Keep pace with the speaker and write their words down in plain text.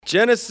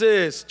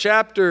Genesis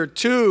chapter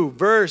 2,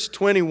 verse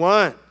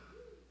 21.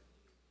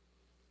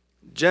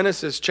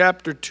 Genesis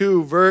chapter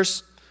 2,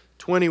 verse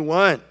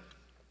 21.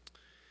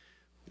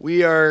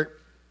 We are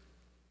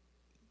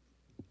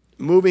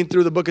moving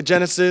through the book of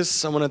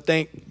Genesis. I want to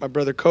thank my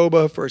brother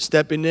Koba for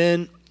stepping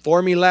in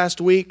for me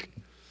last week.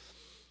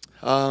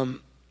 At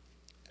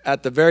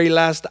the very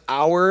last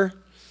hour,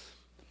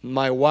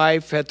 my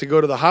wife had to go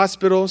to the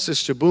hospital,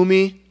 Sister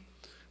Bumi,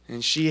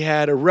 and she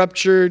had a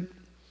ruptured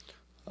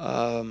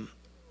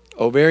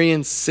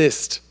ovarian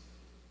cyst,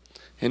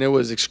 and it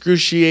was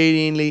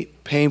excruciatingly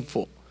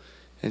painful.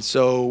 And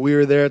so we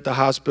were there at the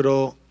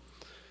hospital.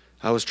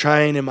 I was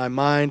trying in my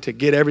mind to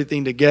get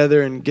everything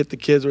together and get the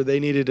kids where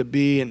they needed to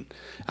be, and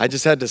I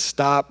just had to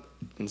stop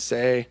and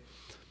say,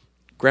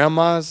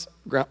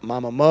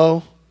 Mama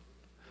Mo,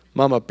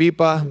 Mama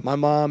Pipa, my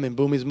mom and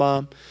Bumi's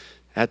mom,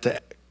 had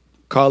to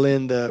call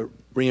in the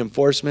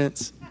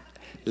reinforcements,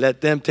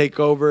 let them take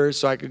over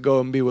so I could go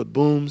and be with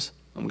Booms.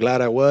 I'm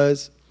glad I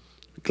was.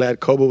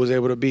 Glad Koba was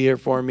able to be here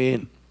for me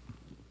and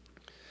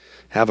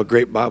have a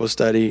great Bible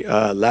study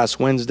last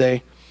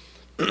Wednesday.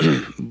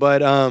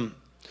 But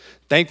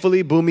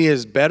thankfully, Boomy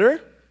is better.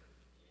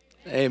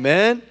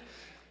 Amen.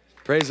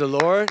 Praise the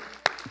Lord.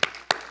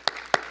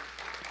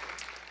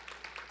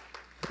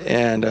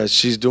 And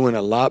she's doing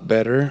a lot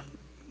better.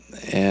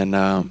 And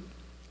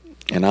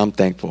I'm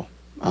thankful.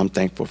 I'm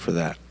thankful for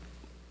that.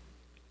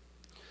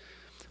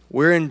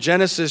 We're in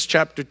Genesis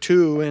chapter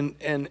 2,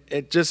 and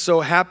it just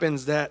so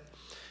happens that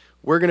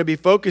we're going to be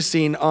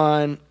focusing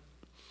on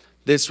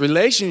this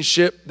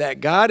relationship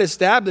that God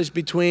established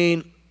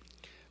between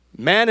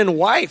man and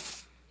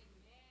wife.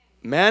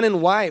 Man and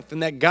wife.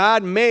 And that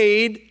God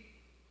made,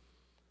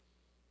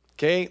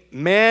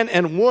 man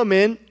and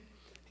woman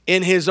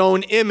in his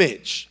own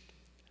image.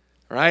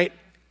 Right?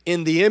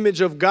 In the image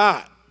of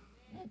God.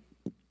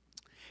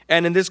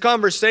 And in this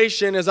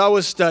conversation, as I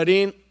was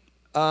studying,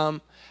 I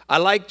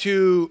like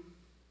to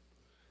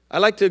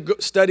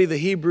study the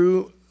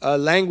Hebrew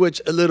language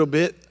a little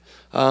bit.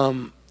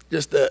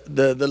 Just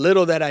the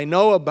little that I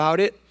know about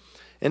it.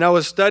 And I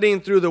was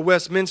studying through the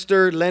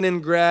Westminster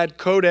Leningrad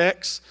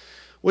Codex,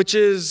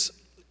 it's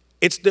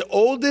the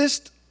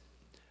oldest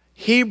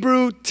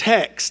Hebrew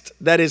text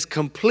that is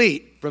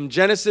complete from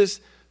Genesis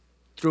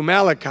through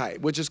Malachi,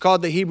 which is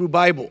called the Hebrew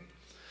Bible.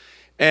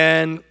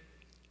 And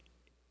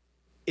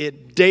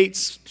it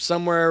dates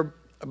somewhere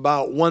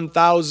about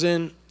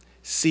 1000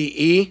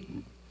 CE,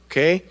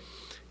 okay?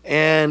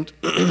 And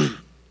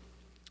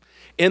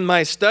in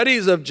my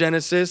studies of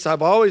Genesis,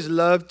 I've always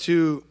loved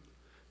to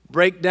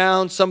break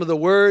down some of the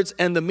words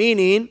and the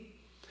meaning.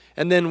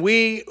 And then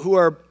we who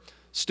are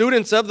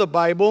students of the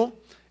Bible,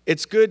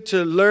 it's good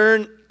to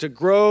learn, to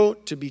grow,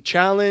 to be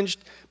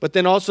challenged, but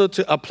then also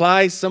to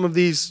apply some of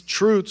these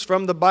truths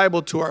from the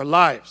Bible to our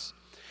lives.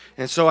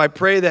 And so I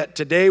pray that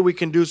today we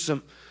can do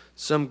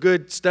some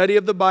good study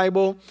of the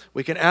Bible.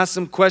 We can ask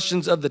some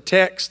questions of the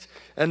text,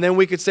 and then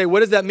we could say,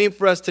 what does that mean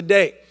for us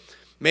today?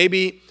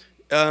 Maybe,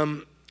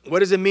 what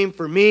does it mean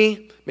for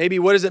me? Maybe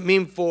what does it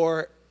mean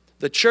for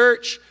the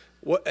church?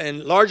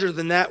 And larger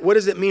than that, what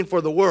does it mean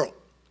for the world?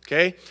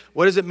 Okay?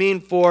 What does it mean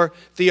for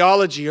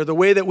theology, or the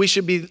way that we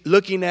should be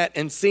looking at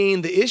and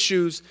seeing the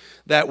issues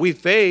that we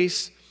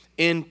face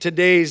in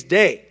today's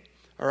day?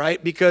 All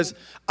right? Because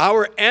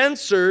our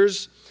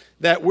answers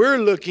that we're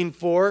looking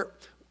for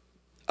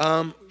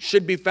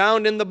should be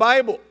found in the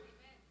Bible.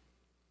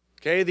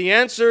 Okay? The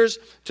answers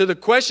to the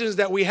questions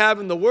that we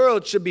have in the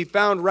world should be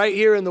found right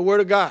here in the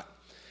Word of God.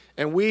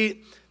 And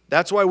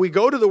that's why we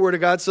go to the Word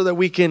of God, so that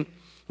we can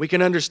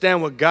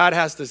understand what God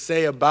has to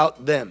say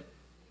about them.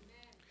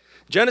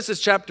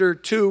 Genesis chapter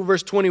 2,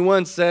 verse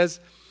 21 says,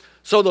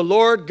 so the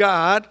Lord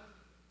God,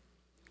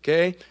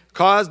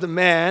 caused the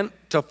man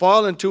to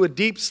fall into a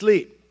deep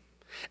sleep.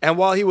 And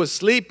while he was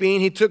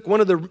sleeping, he took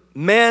one of the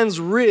man's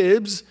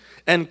ribs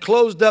and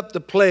closed up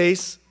the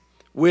place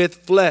with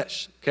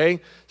flesh.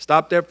 Okay,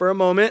 stop there for a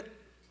moment.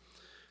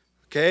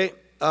 Okay,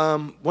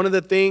 one of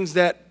the things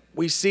that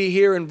we see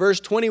here in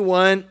verse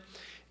 21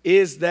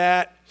 is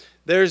that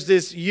there's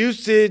this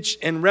usage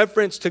and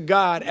reference to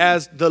God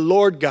as the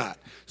Lord God.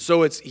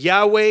 So it's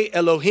Yahweh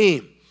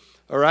Elohim,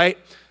 all right?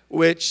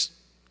 Which,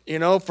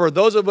 for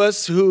those of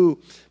us who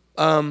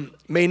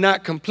may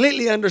not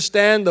completely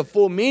understand the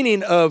full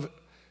meaning of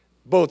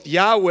both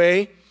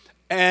Yahweh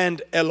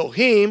and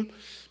Elohim,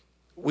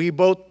 we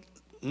both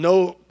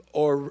know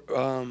or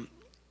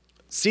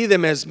see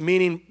them as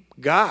meaning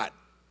God,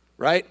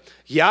 right?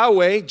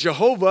 Yahweh,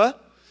 Jehovah.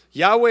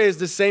 Yahweh is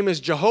the same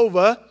as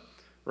Jehovah,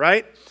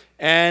 right?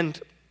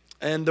 And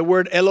the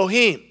word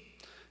Elohim.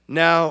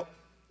 Now,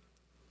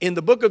 in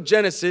the book of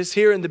Genesis,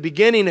 here in the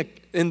beginning,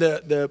 in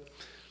the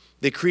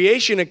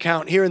creation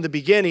account here in the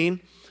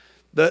beginning,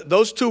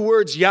 those two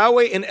words,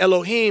 Yahweh and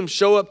Elohim,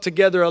 show up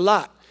together a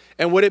lot.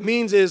 And what it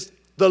means is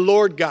the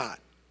Lord God,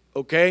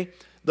 okay?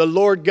 The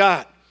Lord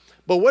God.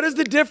 But what is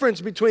the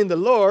difference between the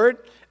Lord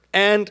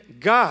and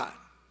God,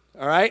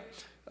 all right?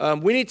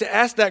 We need to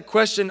ask that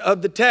question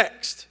of the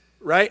text,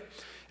 right?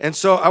 And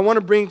so I want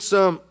to bring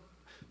some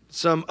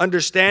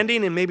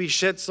understanding and maybe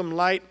shed some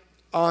light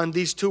on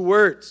these two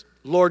words,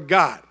 Lord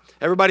God.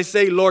 Everybody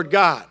say, Lord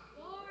God.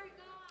 Lord God.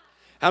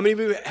 How many of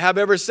you have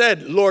ever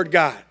said, Lord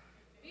God?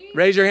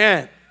 Raise your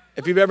hand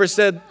if you've ever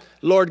said,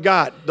 Lord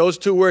God, those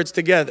two words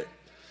together.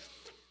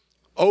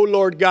 Oh,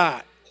 Lord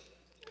God,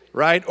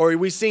 right? Or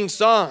we sing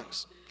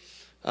songs.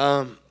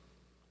 Oh,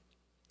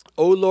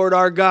 Lord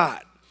our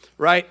God,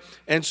 right?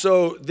 And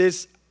so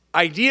this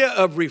idea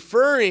of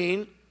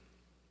referring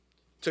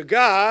to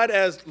God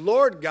as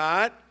Lord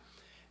God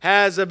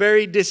has a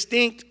very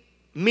distinct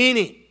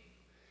meaning,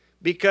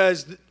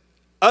 because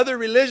other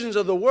religions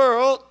of the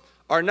world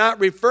are not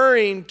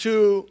referring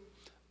to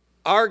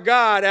our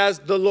God as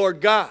the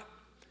Lord God.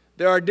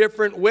 There are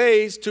different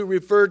ways to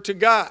refer to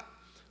God,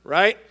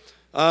 right?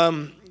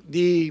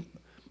 The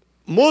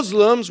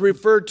Muslims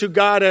refer to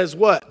God as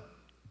what?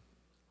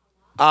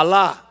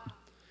 Allah.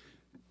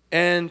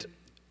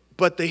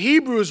 But the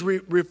Hebrews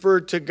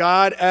referred to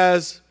God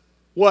as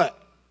what?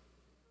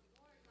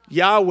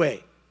 Yahweh,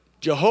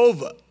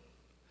 Jehovah.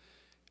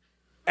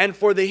 And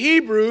for the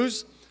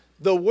Hebrews,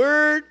 the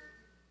word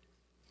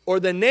or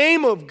the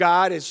name of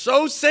God is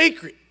so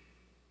sacred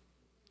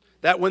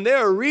that when they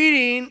are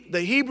reading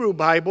the Hebrew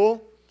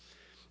Bible,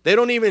 they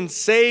don't even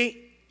say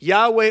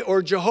Yahweh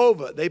or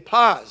Jehovah. They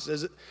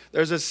pause.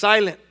 There's a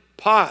silent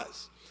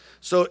pause.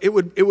 So it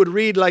would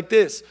read like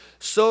this.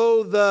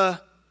 So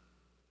the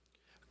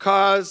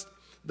caused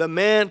the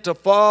man to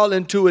fall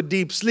into a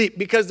deep sleep,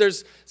 because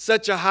there's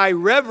such a high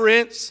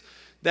reverence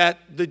that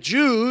the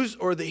Jews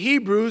or the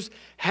Hebrews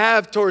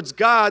have towards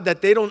God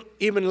that they don't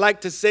even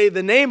like to say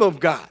the name of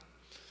God.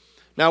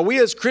 Now, we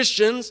as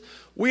Christians,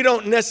 we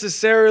don't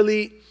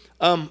necessarily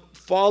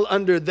fall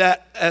under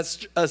that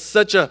as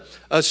such a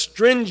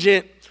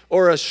stringent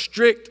or a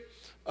strict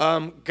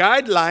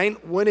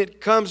guideline when it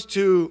comes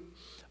to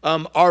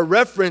our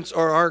reference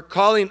or our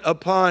calling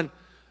upon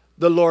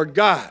the Lord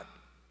God,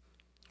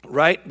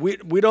 right?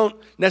 We don't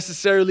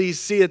necessarily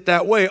see it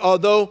that way,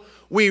 although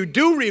we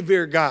do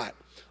revere God,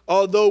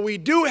 although we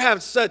do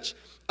have such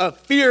a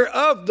fear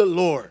of the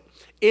Lord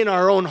in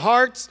our own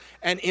hearts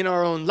and in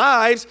our own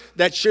lives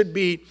that should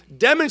be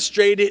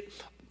demonstrated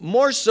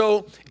more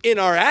so in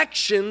our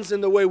actions,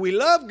 in the way we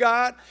love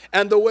God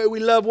and the way we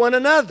love one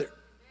another.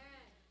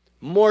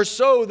 More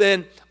so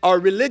than our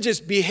religious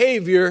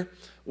behavior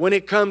when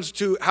it comes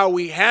to how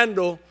we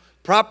handle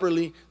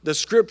properly the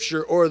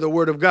scripture or the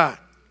word of God.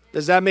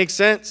 Does that make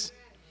sense?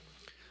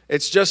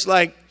 It's just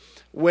like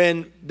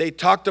when they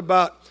talked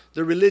about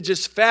the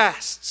religious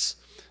fasts.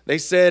 They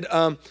said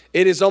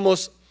it is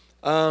almost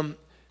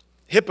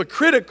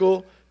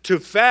hypocritical to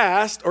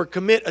fast or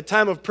commit a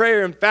time of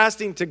prayer and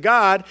fasting to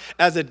God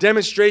as a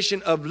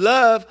demonstration of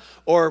love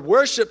or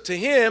worship to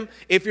Him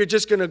if you're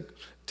just going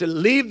to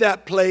leave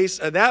that place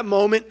at that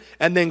moment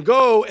and then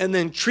go and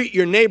then treat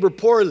your neighbor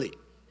poorly,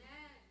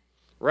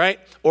 right?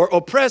 Or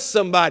oppress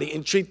somebody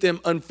and treat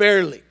them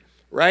unfairly,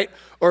 right?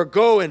 Or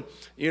go and,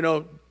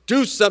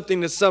 do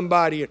something to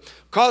somebody, or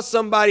call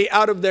somebody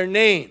out of their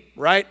name,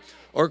 right?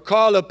 Or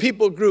call a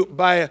people group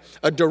by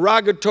a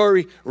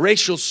derogatory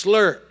racial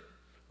slur,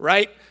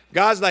 right?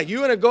 God's like, you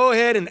want to go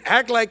ahead and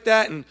act like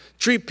that and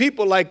treat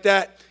people like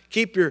that.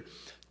 Keep your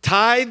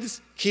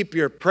tithes, keep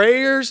your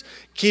prayers,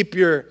 keep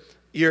your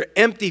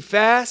empty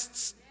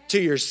fasts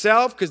to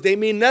yourself, because they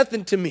mean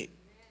nothing to me.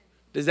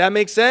 Does that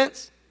make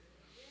sense?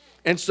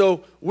 And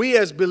so we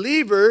as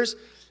believers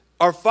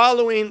are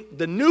following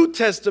the New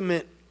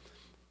Testament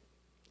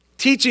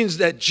teachings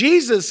that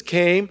Jesus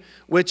came,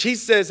 which He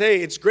says,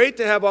 hey, it's great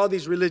to have all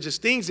these religious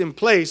things in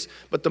place,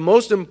 but the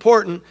most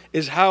important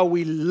is how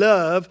we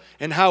love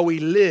and how we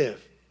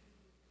live.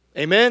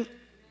 Amen?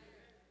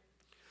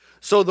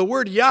 So the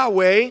word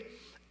Yahweh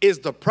is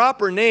the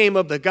proper name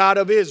of the God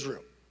of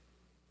Israel.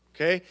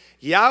 Okay?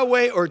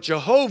 Yahweh or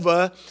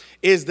Jehovah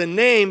is the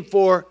name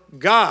for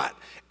God.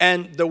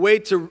 And the way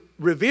to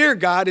revere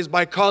God is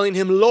by calling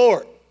Him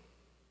Lord.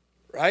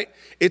 Right?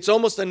 It's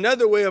almost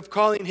another way of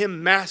calling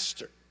Him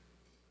Master.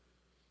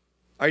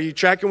 Are you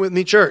tracking with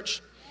me,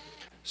 church?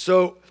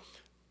 So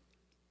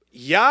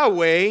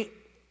Yahweh,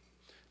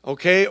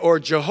 okay, or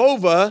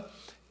Jehovah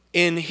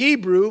in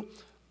Hebrew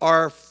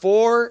are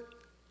 4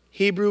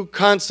 Hebrew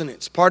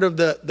consonants, part of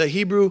the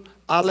Hebrew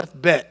Aleph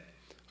Bet.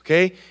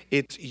 Okay?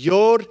 It's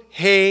Yod,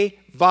 He,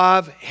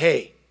 Vav,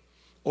 He.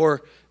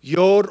 Or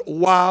Yod,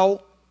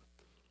 Wow.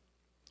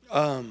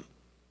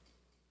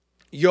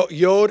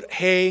 Yod,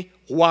 He,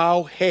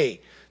 Wow,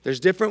 He. There's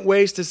different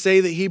ways to say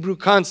the Hebrew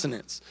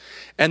consonants.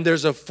 And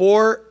there's a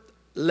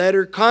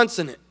 4-letter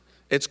consonant.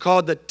 It's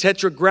called the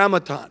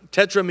tetragrammaton.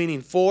 Tetra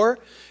meaning 4,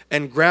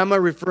 and gramma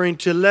referring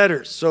to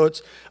letters. So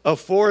it's a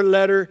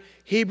 4-letter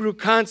Hebrew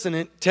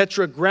consonant,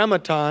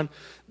 tetragrammaton,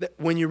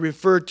 when you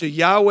refer to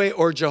Yahweh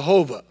or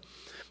Jehovah.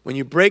 When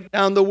you break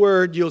down the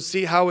word, you'll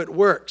see how it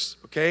works,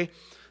 okay?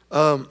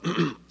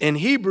 In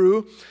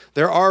Hebrew,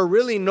 there are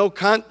really no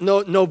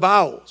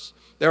vowels.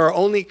 There are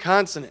only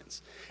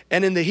consonants.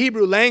 And in the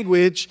Hebrew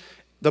language,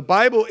 the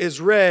Bible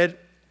is read,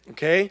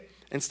 okay,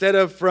 instead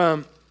of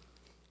from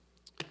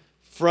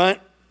front,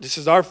 this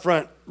is our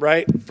front,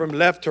 right, from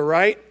left to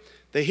right,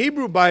 the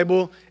Hebrew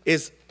Bible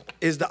is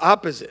the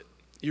opposite.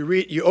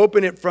 You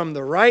open it from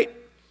the right,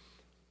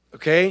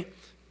 okay?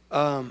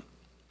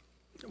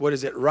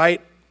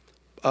 Right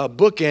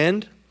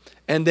bookend,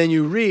 and then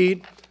you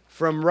read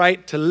from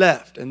right to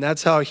left, and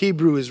that's how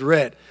Hebrew is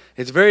read.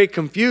 It's very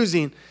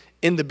confusing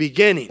in the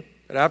beginning,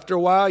 but after a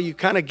while, you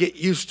kind of get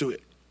used to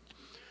it.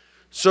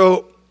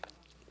 So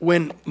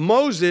when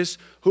Moses,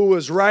 who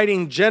was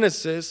writing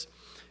Genesis,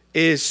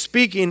 is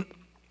speaking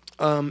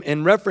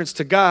in reference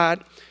to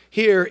God,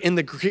 here in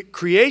the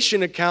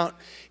creation account,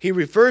 he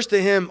refers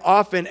to him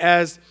often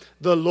as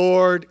the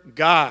Lord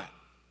God,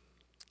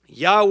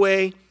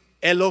 Yahweh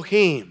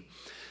Elohim.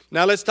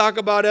 Now let's talk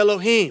about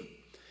Elohim.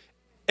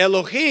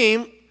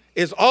 Elohim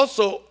is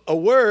also a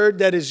word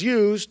that is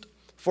used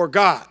for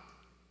God,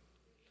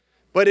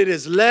 but it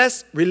is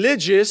less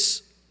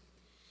religious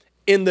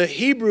in the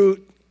Hebrew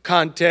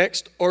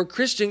context or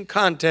Christian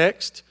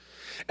context.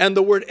 And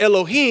the word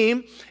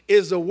Elohim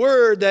is a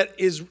word that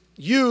is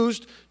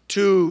used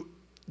to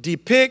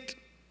depict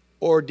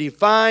or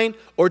define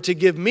or to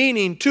give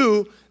meaning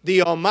to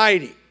the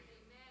Almighty.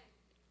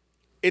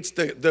 It's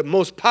the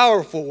most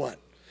powerful one,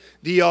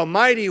 the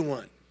Almighty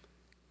one,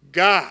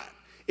 God.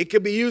 It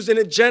could be used in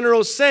a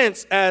general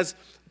sense as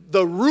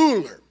the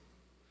ruler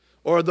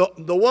or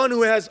the one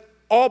who has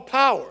all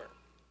power.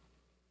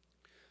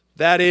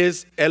 That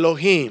is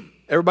Elohim.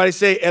 Everybody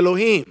say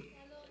Elohim.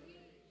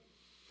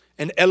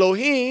 And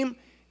Elohim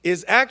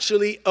is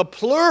actually a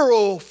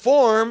plural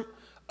form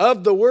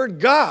of the word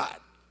God.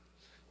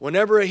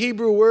 Whenever a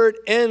Hebrew word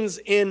ends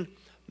in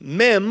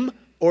mem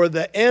or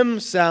the M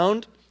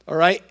sound, all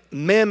right,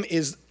 mem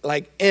is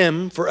like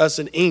M for us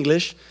in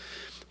English.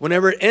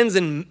 Whenever it ends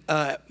in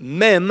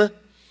mem,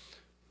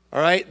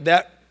 all right,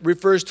 that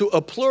refers to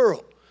a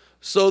plural.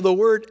 So the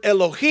word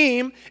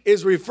Elohim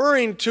is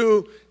referring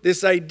to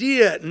this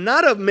idea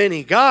not of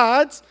many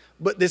gods,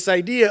 but this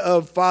idea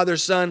of Father,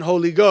 Son,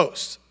 Holy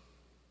Ghost.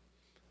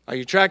 Are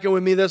you tracking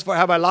with me thus far?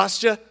 Have I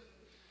lost you?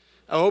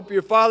 I hope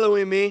you're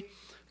following me.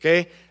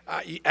 Okay.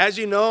 As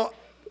you know,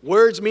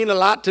 words mean a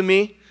lot to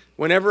me.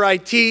 Whenever I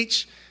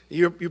teach,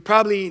 you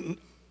probably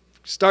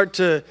start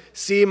to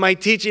see my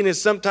teaching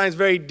is sometimes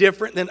very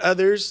different than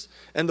others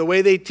and the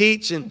way they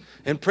teach. And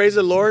praise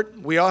the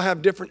Lord, we all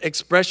have different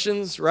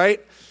expressions,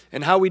 right?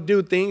 And how we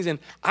do things. And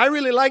I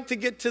really like to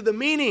get to the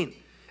meaning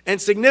and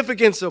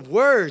significance of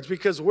words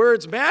because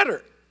words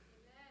matter.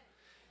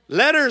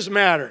 Letters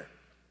matter.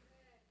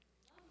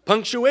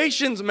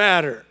 Punctuations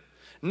matter.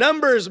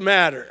 Numbers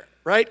matter,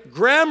 right?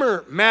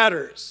 Grammar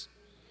matters,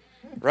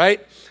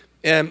 right?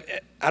 And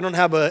I don't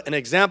have an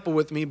example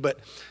with me, but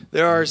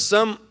there are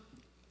some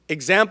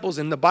examples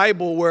in the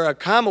Bible where a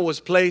comma was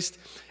placed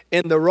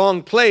in the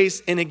wrong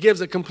place and it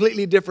gives a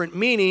completely different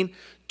meaning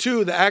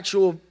to the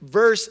actual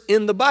verse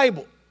in the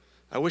Bible.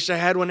 I wish I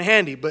had one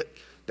handy, but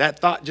that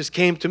thought just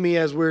came to me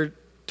as we're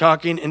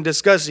talking and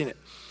discussing it.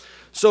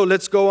 So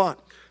let's go on.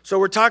 So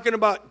we're talking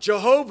about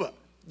Jehovah,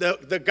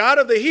 the God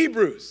of the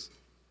Hebrews,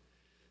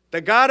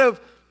 the God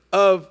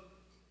of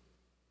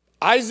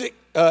Isaac,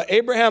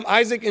 Abraham,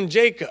 Isaac, and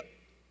Jacob.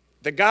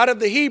 The God of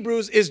the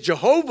Hebrews is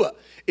Jehovah,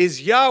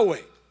 is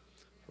Yahweh,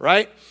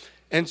 right?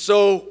 And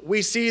so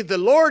we see the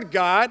Lord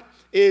God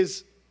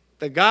is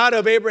the God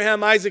of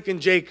Abraham, Isaac,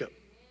 and Jacob.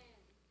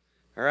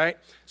 All right?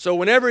 So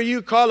whenever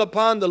you call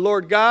upon the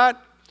Lord God,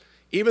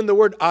 even the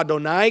word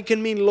Adonai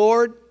can mean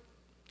Lord,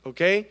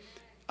 okay?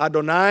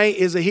 Adonai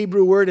is a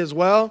Hebrew word as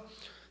well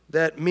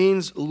that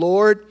means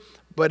Lord,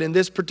 but in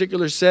this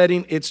particular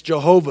setting, it's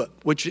Jehovah,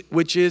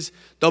 which is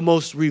the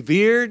most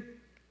revered,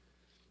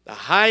 the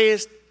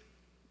highest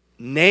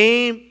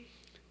name,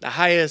 the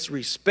highest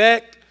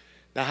respect,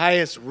 the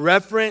highest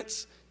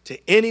reference to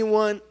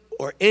anyone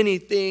or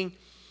anything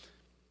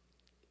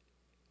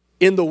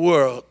in the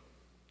world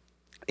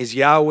is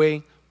Yahweh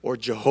or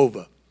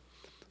Jehovah.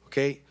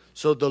 Okay?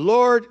 So the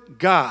Lord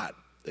God,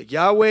 the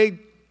Yahweh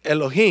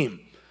Elohim,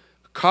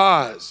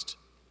 caused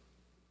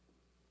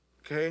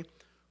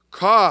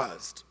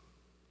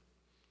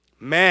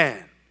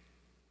man.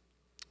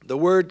 The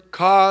word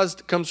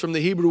caused comes from the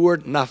Hebrew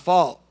word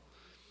nafal.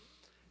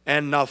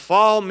 And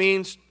nafal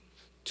means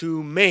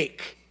to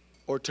make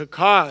or to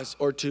cause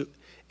or to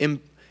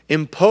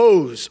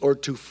impose or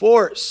to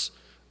force,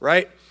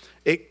 right?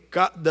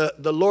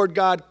 The Lord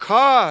God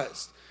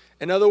caused.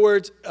 In other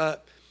words,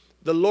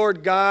 the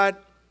Lord God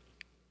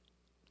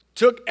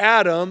took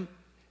Adam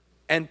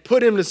and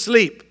put him to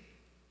sleep.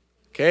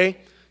 Okay?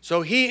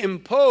 So he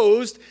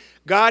imposed,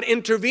 God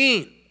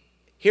intervened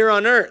here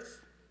on earth.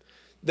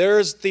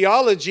 There's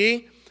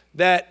theology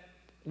that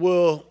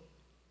will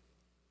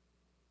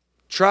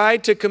try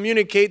to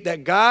communicate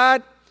that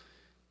God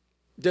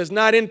does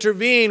not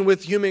intervene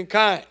with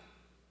humankind.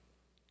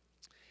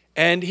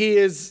 And he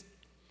is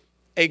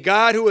a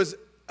God who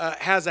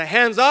has a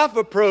hands-off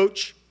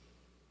approach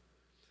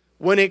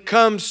when it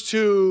comes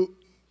to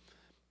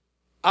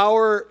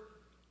our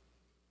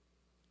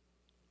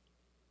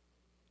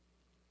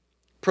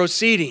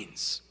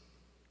proceedings,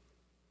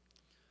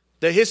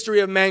 the history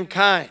of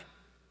mankind.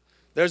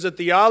 There's a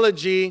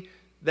theology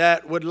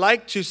that would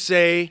like to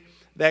say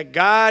that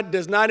God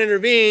does not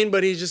intervene,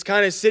 but he's just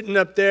kind of sitting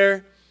up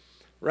there,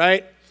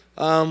 right?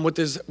 With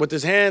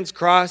his hands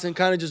crossed and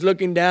kind of just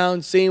looking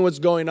down, seeing what's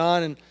going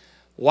on and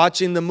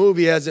watching the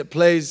movie as it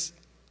plays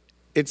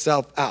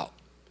itself out.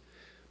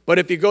 But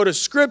if you go to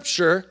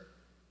Scripture,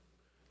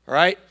 all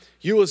right,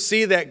 you will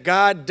see that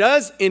God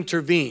does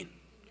intervene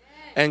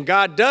and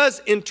God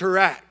does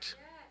interact.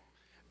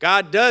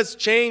 God does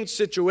change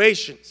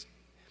situations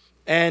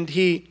and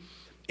he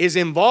is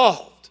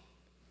involved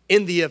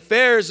in the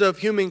affairs of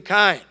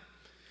humankind.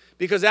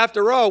 Because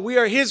after all, we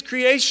are his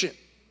creation.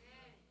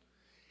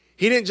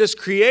 He didn't just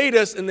create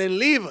us and then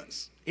leave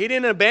us. He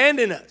didn't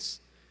abandon us.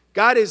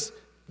 God is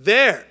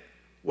there.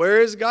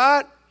 Where is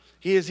God?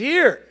 He is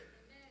here.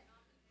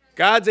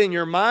 God's in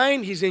your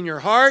mind. He's in your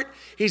heart.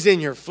 He's in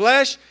your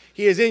flesh.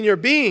 He is in your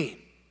being.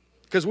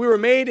 Because we were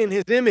made in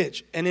his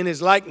image and in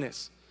his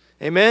likeness.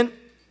 Amen?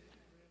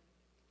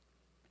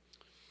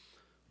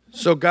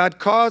 So God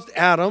caused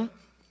Adam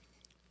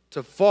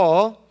to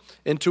fall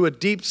into a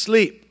deep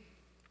sleep.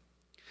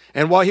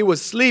 And while he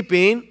was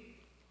sleeping,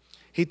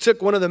 he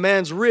took one of the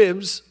man's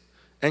ribs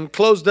and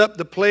closed up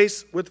the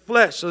place with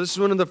flesh. So this is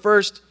one of the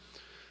first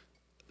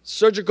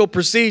surgical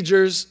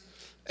procedures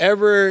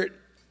ever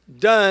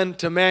done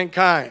to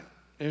mankind.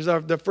 Here's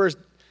the first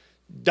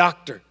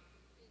doctor.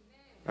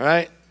 All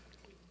right?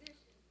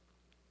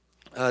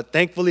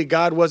 Thankfully,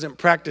 God wasn't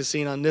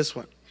practicing on this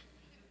one.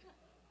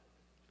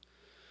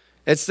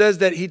 It says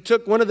that he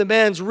took one of the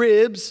man's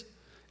ribs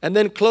and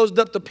then closed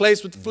up the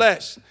place with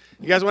flesh.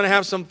 You guys want to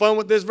have some fun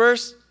with this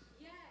verse?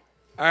 Yes.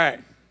 All right.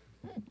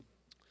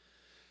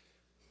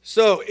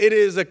 So it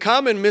is a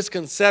common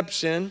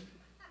misconception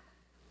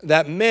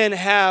that men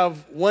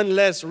have one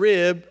less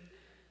rib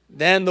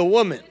than the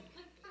woman.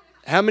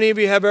 How many of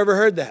you have ever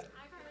heard that?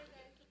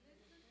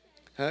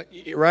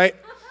 Right?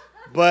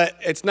 But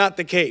it's not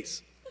the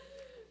case.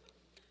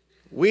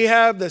 We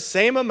have the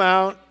same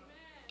amount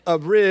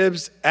of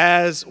ribs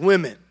as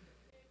women.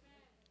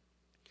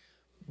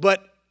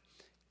 But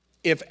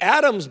if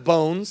Adam's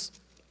bones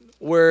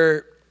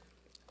were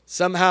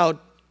somehow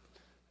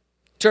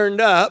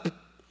turned up,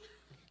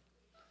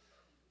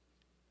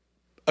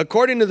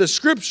 according to the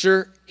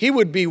scripture, he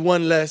would be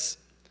one less.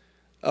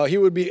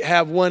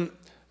 Have one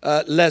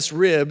less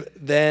rib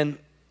than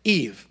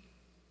Eve,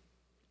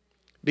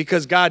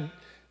 because God,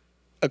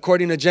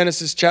 according to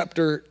Genesis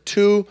chapter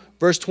 2,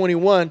 verse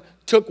 21,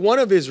 took one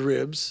of his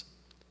ribs,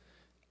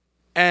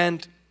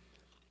 and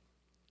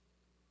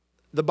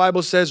the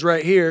Bible says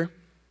right here,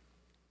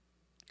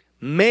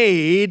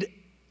 made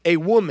a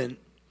woman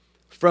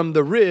from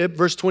the rib,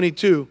 verse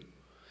 22,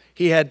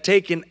 he had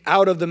taken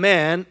out of the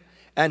man,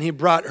 and he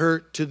brought her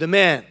to the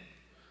man.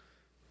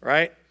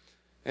 Right?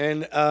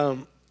 And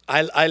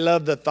I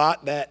love the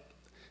thought that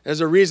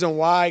there's a reason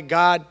why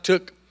God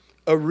took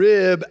a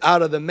rib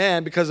out of the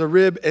man, because a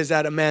rib is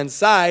at a man's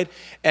side,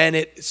 and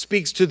it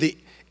speaks to the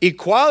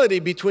equality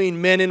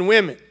between men and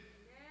women.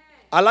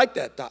 I like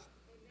that thought.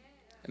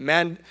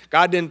 Man,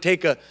 God didn't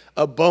take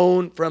a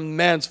bone from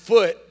man's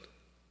foot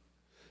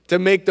to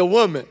make the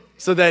woman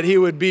so that he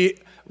would be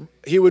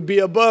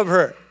above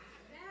her.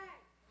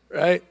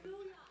 Right?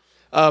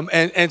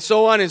 And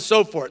so on and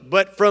so forth.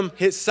 But from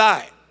his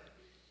side.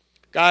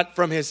 God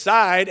from his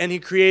side, and he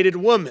created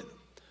woman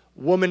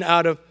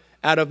out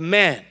of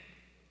man.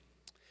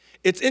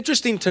 It's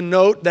interesting to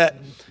note that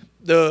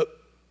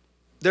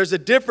there's a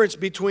difference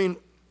between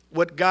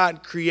what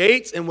God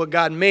creates and what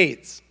God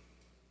makes.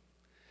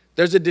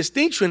 There's a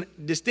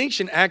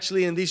distinction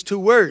actually in these two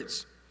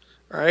words,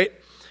 all right?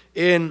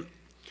 In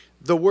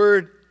the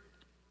word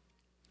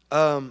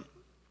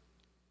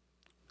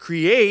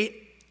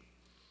create,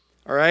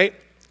 all right?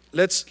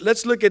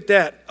 Let's look at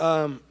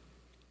that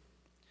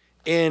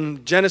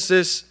in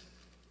Genesis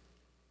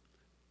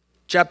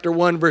chapter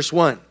 1, verse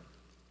 1.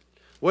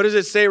 What does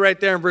it say right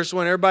there in verse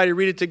 1? Everybody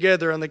read it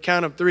together on the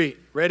count of 3.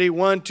 Ready?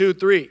 1, 2,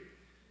 3. In the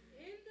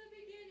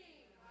beginning,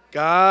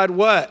 God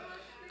what?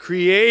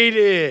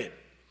 Created.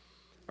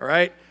 All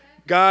right?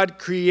 God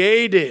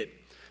created.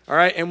 All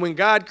right? And when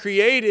God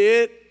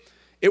created,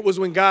 it was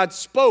when God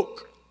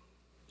spoke.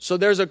 So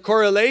there's a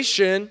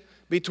correlation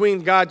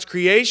between God's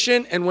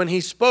creation and when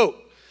he spoke.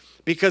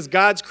 Because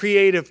God's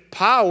creative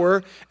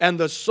power and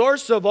the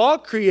source of all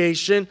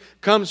creation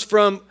comes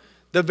from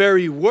the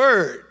very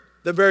word,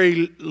 the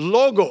very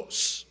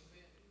logos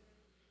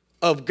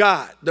of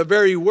God. The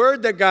very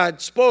word that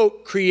God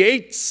spoke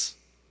creates,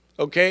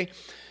 okay?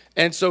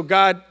 And so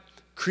God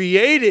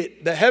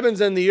created the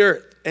heavens and the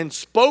earth and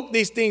spoke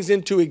these things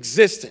into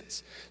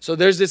existence. So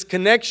there's this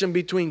connection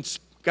between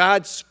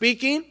God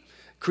speaking,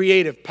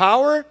 creative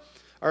power,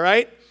 all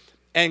right,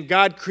 and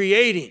God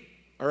creating,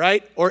 all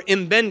right, or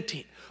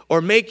inventing,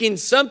 or making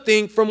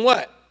something from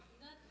what?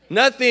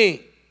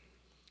 Nothing.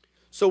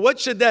 So what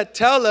should that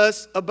tell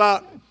us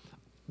about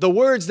the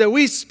words that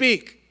we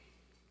speak?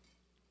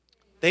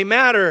 They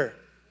matter.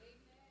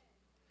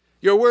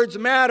 Your words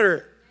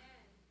matter.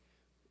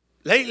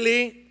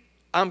 Lately,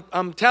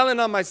 I'm telling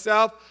on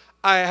myself,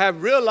 I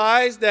have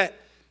realized that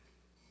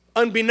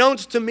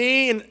unbeknownst to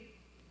me and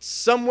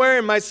somewhere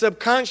in my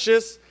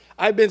subconscious,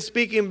 I've been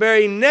speaking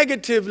very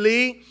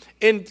negatively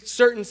in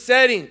certain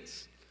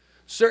settings.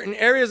 certain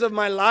areas of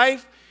my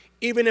life,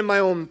 even in my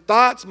own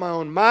thoughts, my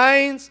own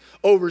minds,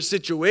 over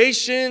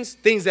situations,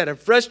 things that have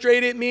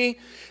frustrated me,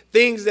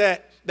 things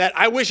that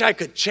I wish I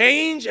could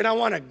change, and I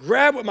want to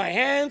grab with my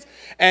hands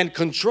and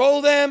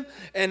control them.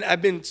 And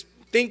I've been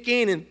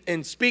thinking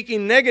and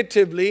speaking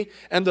negatively,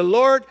 and the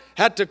Lord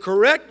had to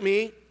correct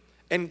me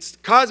and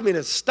cause me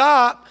to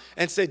stop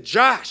and say,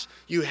 Josh,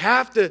 you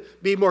have to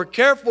be more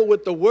careful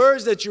with the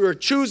words that you are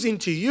choosing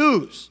to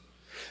use.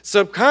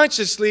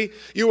 Subconsciously,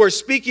 you are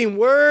speaking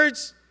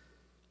words,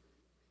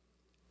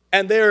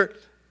 and they're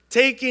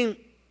taking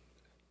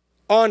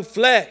on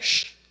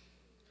flesh.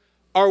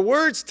 Our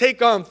words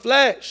take on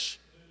flesh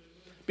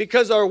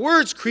because our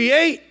words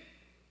create.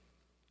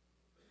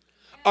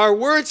 Our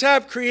words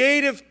have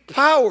creative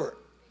power.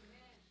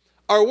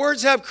 Our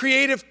words have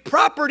creative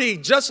property,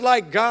 just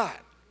like God.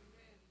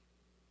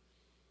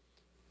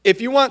 If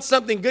you want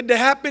something good to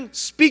happen,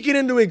 speak it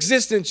into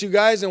existence, you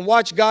guys, and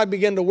watch God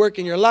begin to work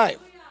in your life.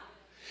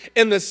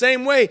 In the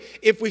same way,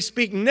 if we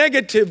speak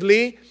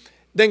negatively,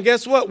 then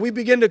guess what? We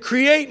begin to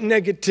create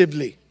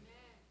negatively.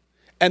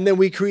 And then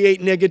we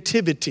create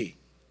negativity.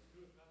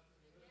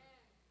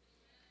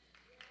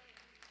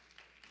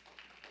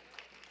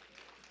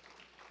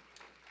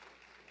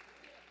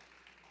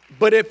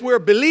 But if we're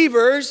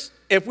believers,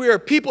 if we are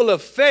people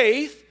of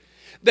faith,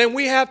 then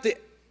we have to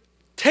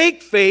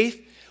take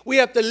faith, we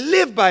have to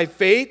live by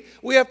faith,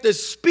 we have to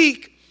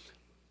speak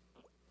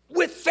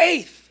with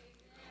faith.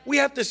 We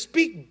have to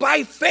speak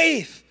by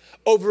faith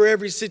over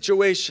every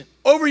situation.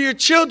 Over your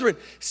children,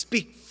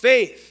 speak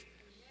faith.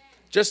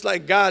 Just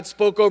like God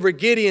spoke over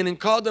Gideon and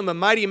called him a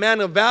mighty man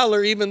of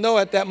valor, even though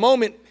at that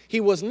moment he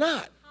was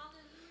not.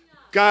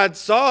 God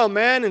saw a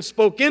man and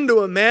spoke into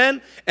a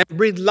man and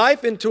breathed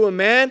life into a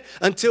man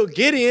until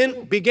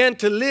Gideon began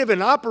to live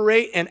and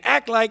operate and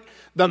act like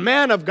the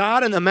man of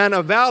God and the man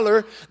of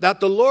valor that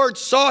the Lord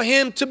saw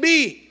him to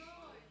be.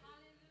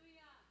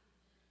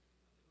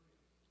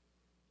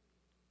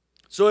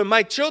 So in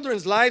my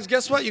children's lives,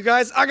 guess what, you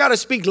guys? I got to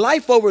speak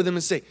life over them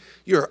and say,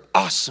 you're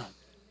awesome.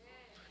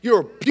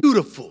 You're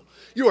beautiful.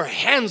 You are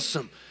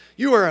handsome.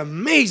 You are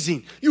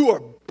amazing. You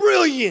are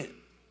brilliant.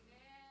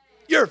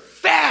 You're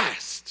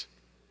fast.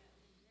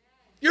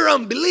 You're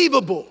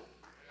unbelievable.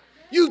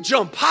 You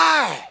jump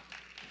high.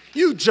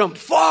 You jump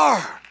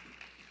far.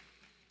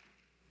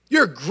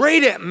 You're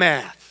great at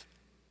math.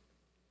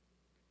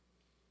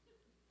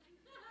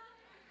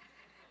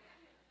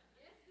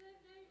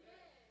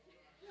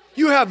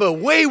 You have a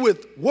way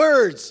with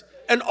words.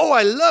 And oh,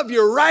 I love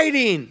your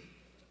writing.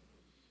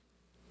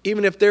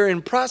 Even if they're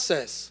in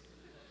process,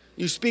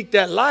 you speak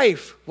that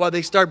life while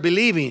they start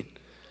believing.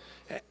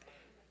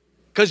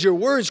 Because your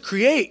words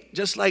create,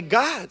 just like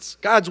God's.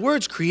 God's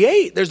words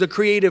create. There's a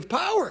creative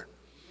power.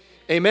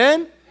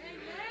 Amen?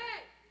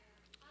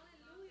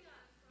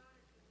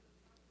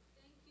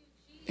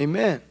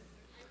 Amen.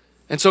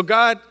 And so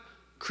God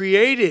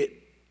created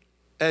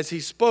as he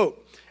spoke.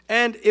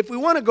 And if we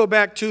want to go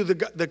back to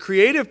the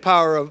creative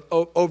power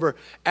over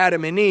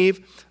Adam and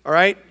Eve, all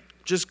right,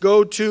 just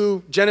go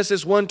to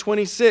Genesis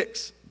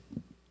 1:26.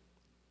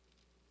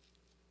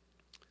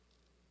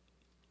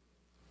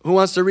 Who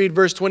wants to read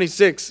verse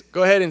 26?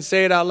 Go ahead and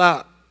say it out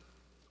loud.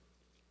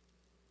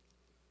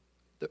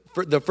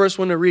 The first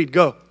one to read,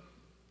 go.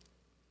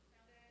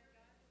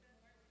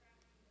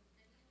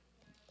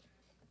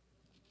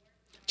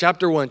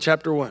 Chapter 1,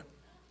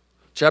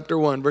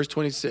 verse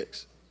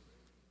 26.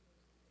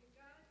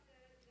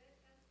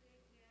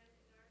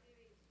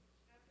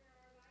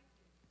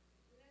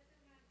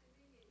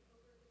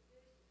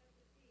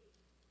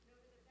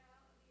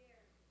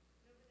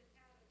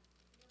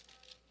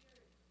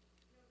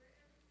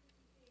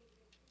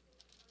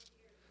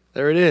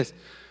 There it is.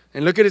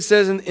 And look at it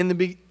says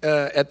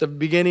at the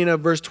beginning of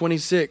verse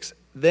 26.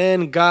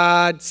 Then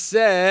God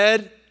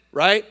said,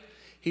 right?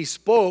 He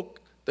spoke.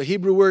 The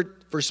Hebrew word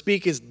for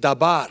speak is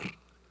dabar.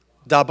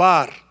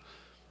 Dabar,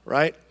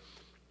 right?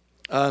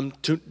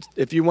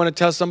 If you want to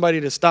tell somebody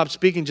to stop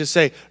speaking, just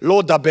say,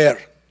 lo daber.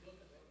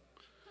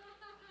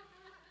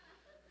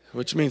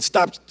 Which means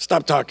stop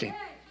talking.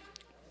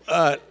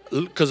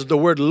 Because the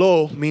word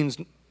lo means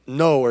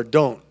no or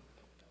don't.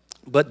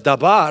 But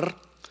dabar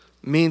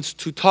means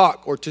to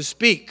talk or to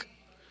speak.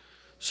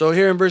 So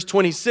here in verse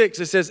 26,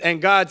 it says,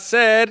 and God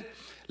said,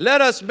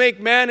 let us make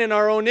man in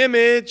our own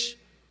image.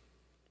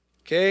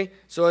 Okay,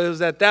 so it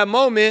was at that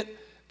moment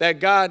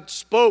that God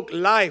spoke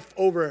life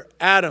over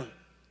Adam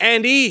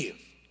and Eve.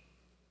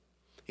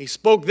 He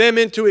spoke them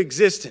into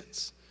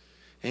existence.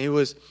 And he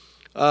was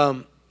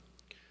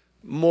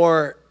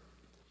more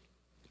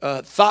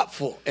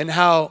thoughtful in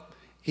how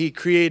he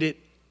created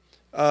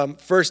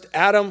first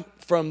Adam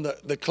from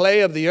the clay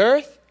of the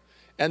earth,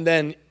 and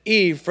then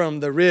Eve from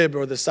the rib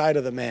or the side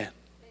of the man.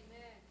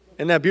 Amen.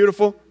 Isn't that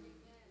beautiful? Amen.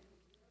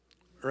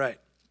 Right.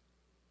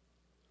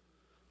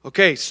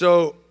 Okay,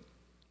 so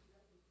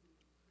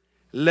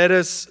let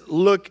us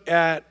look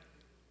at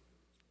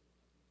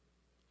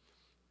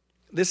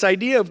this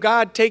idea of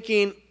God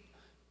taking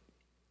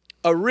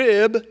a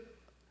rib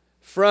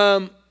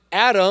from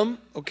Adam,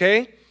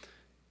 okay?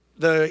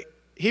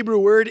 Hebrew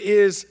word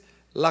is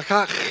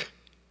lakach.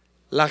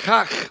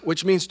 Lakach,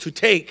 which means to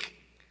take.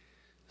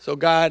 So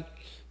God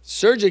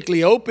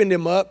surgically opened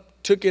him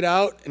up, took it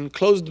out, and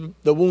closed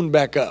the wound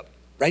back up.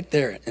 Right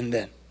there and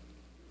then.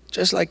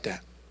 Just like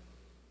that.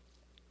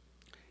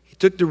 He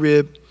took the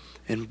rib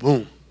and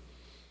boom.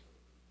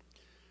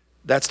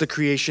 That's the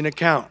creation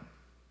account.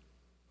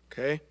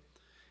 Okay?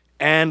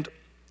 And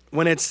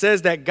when it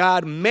says that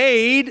God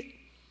made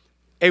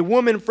a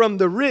woman from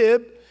the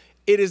rib,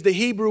 it is the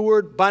Hebrew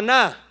word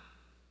bana.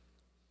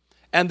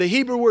 And the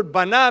Hebrew word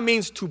bana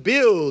means to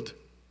build.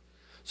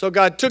 So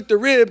God took the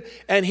rib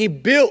and he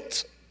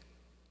built,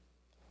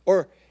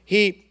 or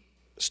he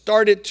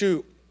started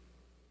to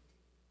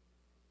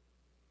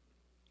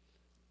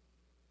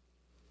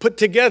put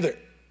together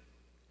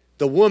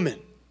the woman.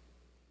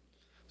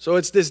 So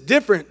it's this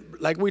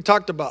different, like we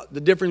talked about, the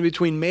difference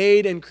between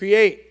made and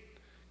create.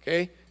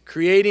 Okay?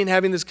 Creating,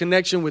 having this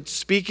connection with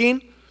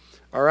speaking,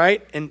 all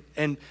right?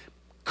 And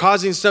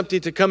causing something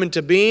to come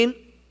into being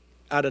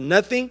out of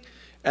nothing.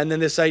 And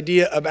then this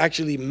idea of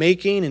actually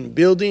making and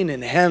building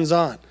and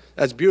hands-on.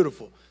 That's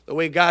beautiful. The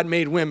way God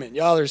made women.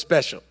 Y'all are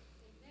special.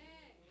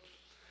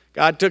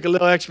 God took a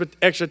little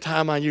extra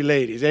time on you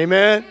ladies.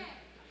 Amen?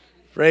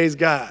 Praise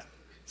God.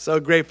 So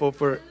grateful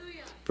for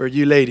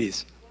you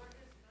ladies.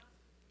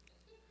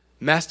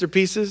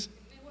 Masterpieces?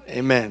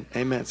 Amen.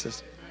 Amen,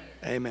 sister.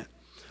 Amen.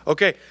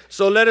 Okay,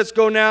 so let us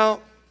go now.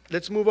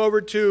 Let's move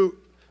over to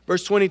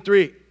verse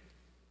 23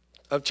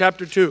 of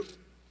chapter 2.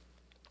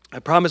 I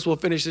promise we'll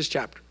finish this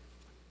chapter.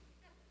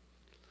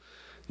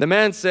 The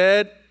man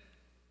said,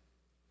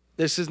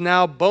 "This is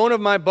now bone of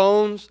my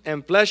bones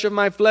and flesh of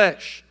my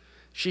flesh.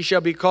 She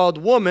shall be called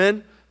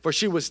woman, for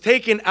she was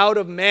taken out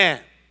of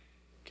man."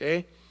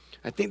 Okay?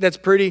 I think that's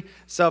pretty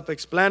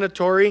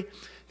self-explanatory.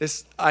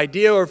 This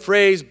idea or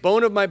phrase,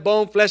 bone of my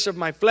bone, flesh of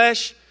my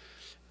flesh,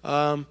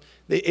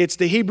 it's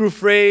the Hebrew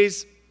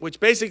phrase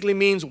which basically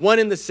means one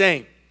and the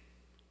same.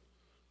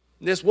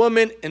 This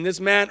woman and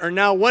this man are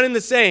now one and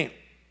the same.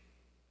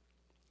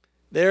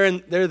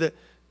 They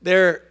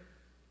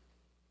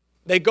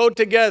go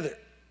together,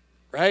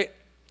 right?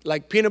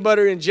 Like peanut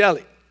butter and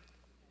jelly,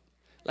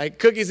 like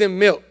cookies and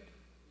milk,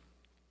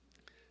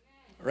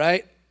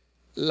 right?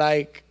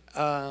 Like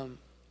pan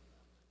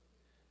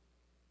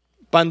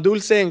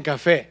dulce and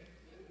café.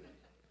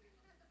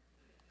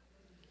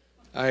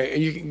 All right,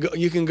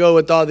 you can go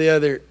with all the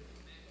other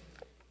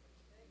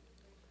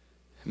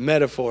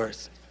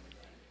metaphors.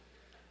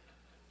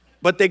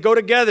 But they go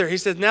together. He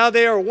says, now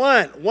they are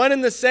one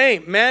and the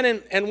same, man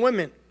and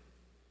women.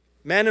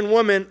 Man and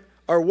woman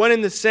are one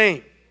and the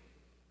same.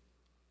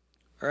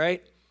 All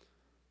right?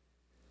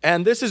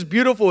 And this is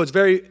beautiful.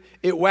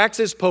 It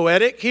waxes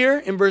poetic here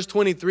in verse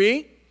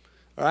 23.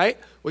 All right?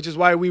 Which is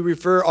why we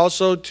refer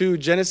also to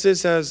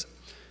Genesis as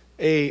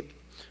a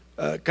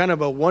kind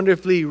of a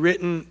wonderfully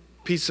written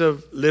piece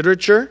of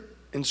literature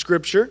in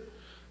Scripture.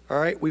 All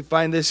right? We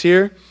find this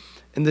here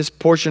in this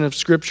portion of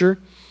Scripture.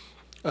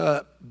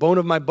 Bone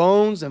of my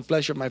bones and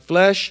flesh of my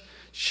flesh.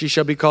 She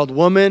shall be called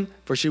woman,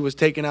 for she was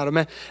taken out of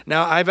man.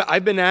 Now,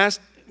 I've been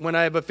asked when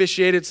I have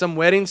officiated some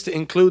weddings to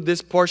include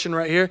this portion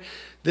right here.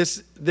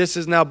 This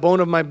is now bone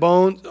of my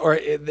bones,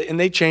 and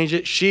they change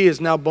it. She is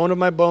now bone of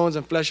my bones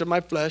and flesh of my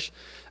flesh.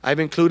 I've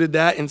included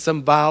that in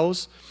some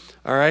vows,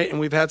 all right, and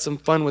we've had some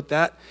fun with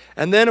that.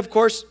 And then, of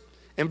course,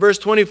 in verse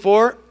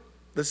 24,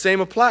 the same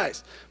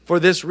applies. For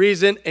this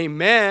reason, a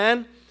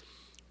man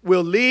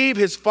will leave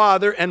his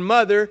father and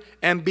mother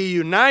and be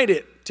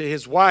united to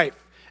his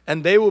wife,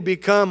 and they will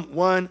become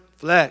one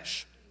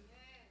flesh.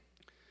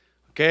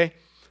 Okay?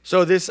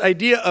 So this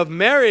idea of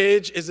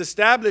marriage is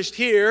established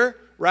here,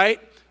 right?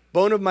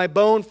 Bone of my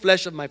bone,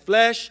 flesh of my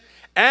flesh,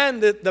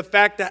 and the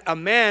fact that a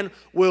man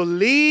will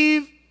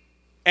leave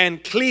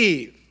and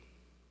cleave,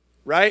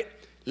 right?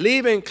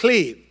 Leave and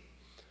cleave.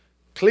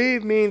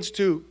 Cleave means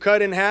to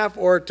cut in half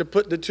or to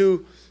put the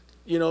two,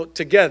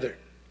 together,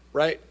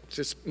 right?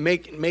 To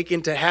make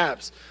into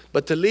halves.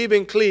 But to leave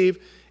and cleave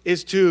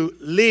is to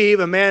leave.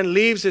 A man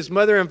leaves his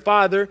mother and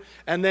father,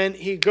 and then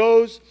he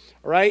goes,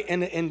 right,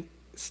 and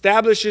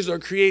establishes or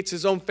creates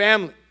his own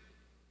family.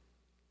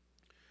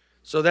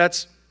 So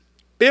that's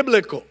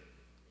biblical.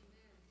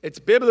 It's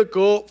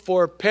biblical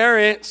for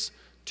parents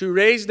to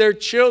raise their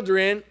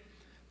children,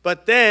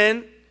 but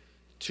then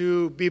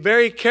to be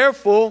very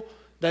careful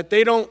that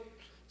they don't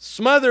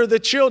smother the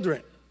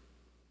children.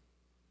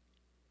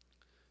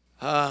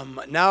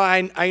 Now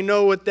I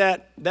know what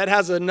that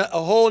has a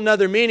whole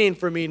nother meaning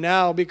for me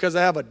now because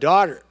I have a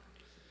daughter.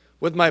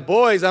 With my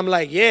boys, I'm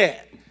like,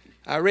 yeah,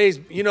 I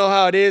raised, you know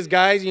how it is,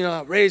 guys,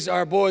 I raised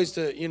our boys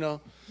to,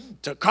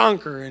 to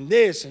conquer and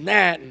this and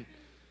that.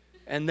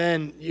 And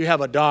then you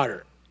have a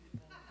daughter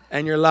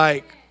and you're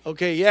like,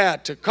 okay, yeah,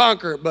 to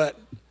conquer, but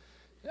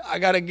I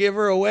got to give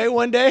her away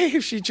one day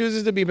if she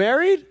chooses to be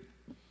married.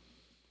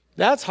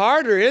 That's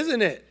harder,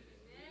 isn't it?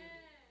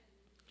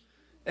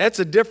 That's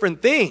a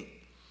different thing.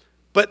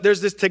 But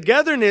there's this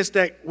togetherness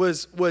that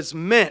was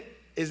meant,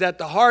 is at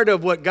the heart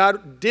of what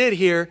God did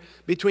here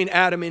between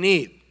Adam and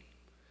Eve.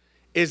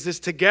 Is this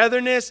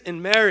togetherness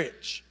in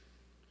marriage,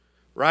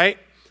 right?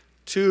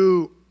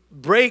 to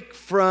break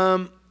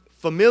from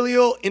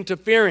familial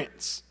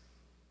interference.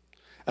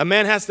 A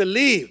man has to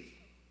leave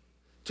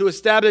to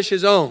establish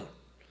his own.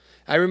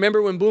 I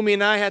remember when Boomy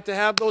and I had to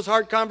have those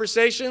hard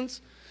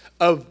conversations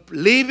of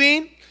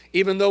leaving,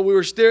 even though we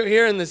were still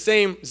here in the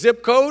same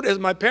zip code as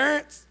my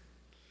parents.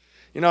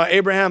 You know,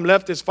 Abraham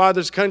left his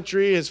father's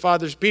country, his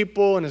father's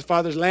people, and his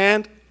father's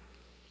land.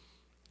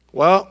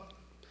 Well,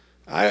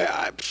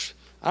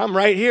 I'm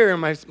right here in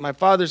my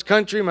father's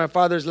country, my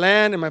father's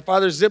land, and my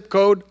father's zip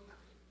code.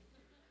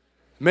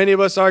 Many of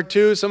us are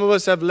too. Some of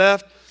us have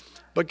left.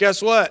 But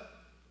guess what?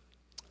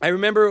 I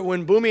remember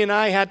when Boomy and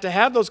I had to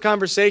have those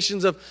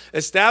conversations of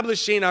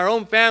establishing our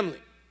own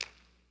family,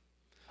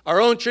 our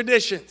own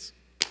traditions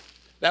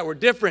that were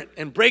different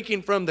and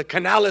breaking from the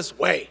Canales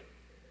way.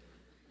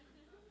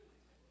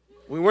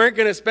 We weren't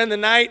going to spend the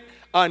night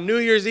on New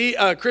Year's Eve,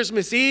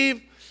 Christmas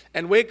Eve,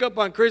 and wake up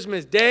on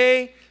Christmas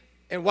Day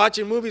and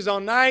watching movies all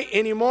night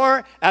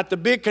anymore at the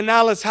big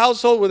Canales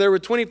household where there were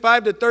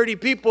 25 to 30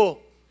 people.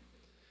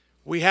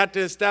 We had to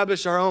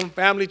establish our own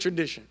family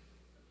tradition.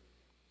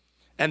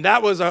 And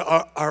that was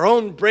our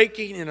own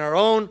breaking and our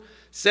own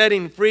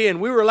setting free.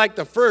 And we were like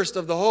the first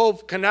of the whole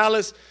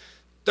Canales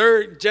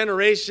third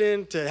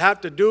generation to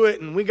have to do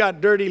it. And we got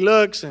dirty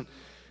looks and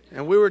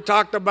we were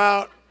talked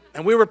about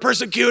and we were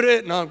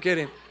persecuted. No, I'm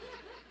kidding.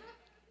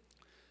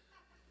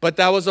 But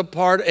that was a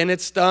part, and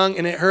it stung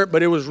and it hurt,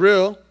 but it was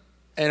real.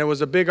 And it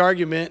was a big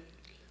argument,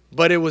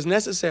 but it was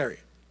necessary.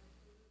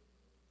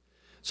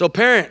 So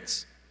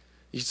parents,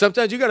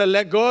 sometimes you got to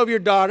let go of your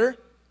daughter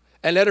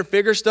and let her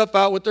figure stuff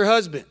out with her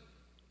husband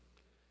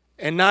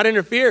and not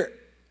interfere.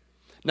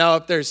 Now,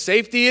 if there's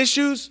safety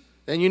issues,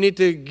 then you need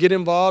to get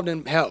involved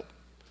and help.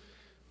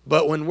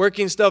 But when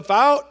working stuff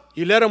out,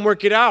 you let them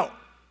work it out.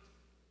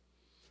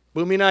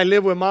 Boomy and I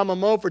lived with Mama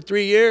Mo for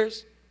 3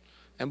 years,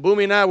 and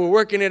Boomy and I were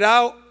working it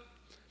out,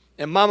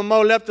 and Mama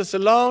Mo left us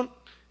alone,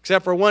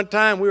 except for one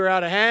time we were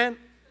out of hand.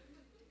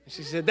 And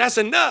she said, "That's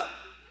enough.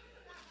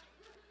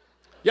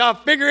 Y'all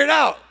figure it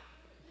out.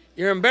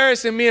 You're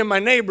embarrassing me and my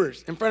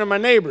neighbors, in front of my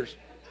neighbors."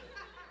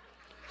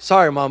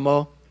 Sorry, Mama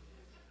Mo.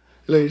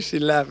 Look,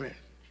 she's laughing.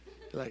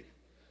 Like,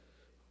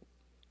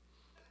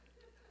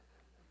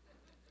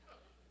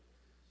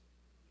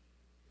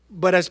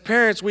 but as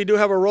parents, we do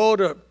have a role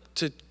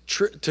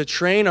to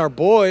train our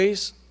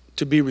boys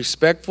to be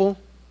respectful,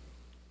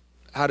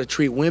 how to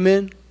treat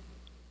women,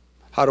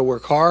 how to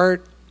work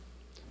hard,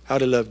 how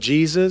to love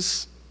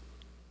Jesus,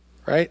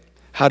 right?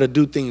 How to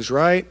do things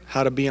right,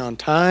 how to be on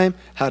time,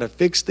 how to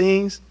fix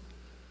things,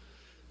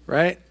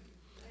 right?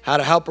 How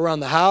to help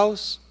around the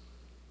house,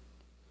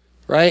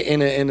 right?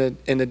 In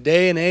a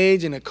day and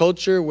age, in a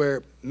culture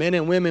where men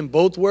and women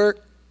both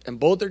work and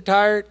both are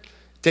tired,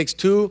 it takes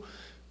two,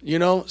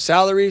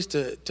 salaries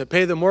to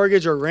pay the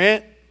mortgage or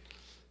rent,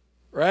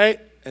 right?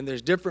 And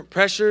there's different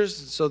pressures,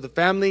 so the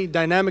family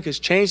dynamic has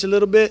changed a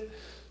little bit.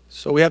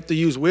 So we have to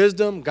use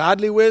wisdom,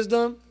 godly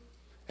wisdom.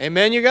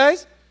 Amen, you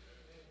guys?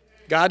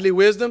 Godly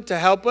wisdom to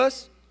help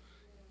us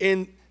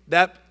in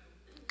that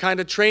kind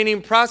of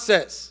training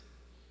process,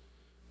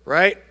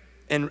 right?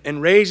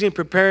 And raising,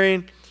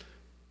 preparing,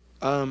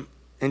 and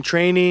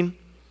training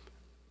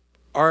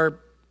our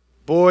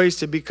boys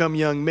to become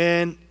young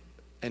men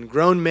and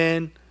grown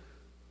men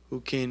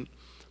who can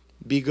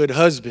be good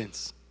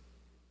husbands,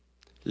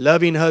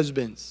 loving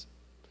husbands,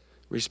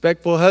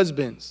 respectful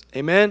husbands.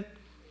 Amen?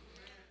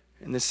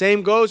 And the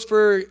same goes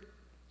for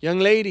young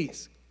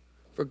ladies,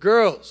 for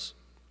girls.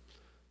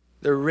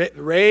 They're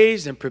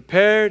raised and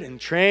prepared and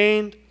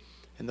trained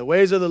in the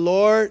ways of the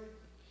Lord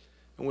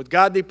and with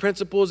godly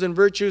principles and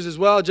virtues as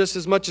well, just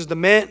as much as the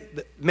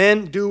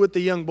men do with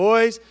the young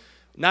boys,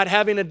 not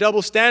having a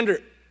double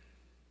standard.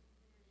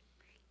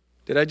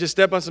 Did I just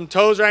step on some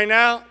toes right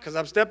now? Because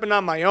I'm stepping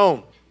on my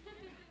own.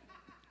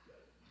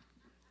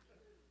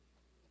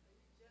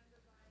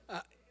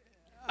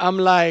 I'm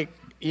like,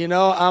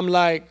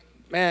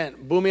 man,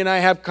 Boomy and I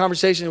have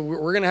conversations.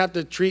 We're going to have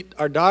to treat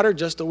our daughter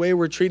just the way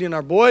we're treating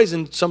our boys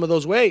in some of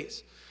those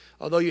ways.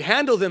 Although you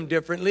handle them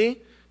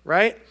differently,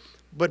 right?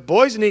 But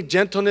boys need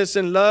gentleness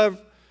and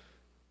love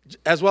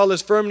as well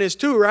as firmness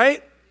too,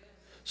 right?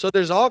 So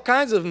there's all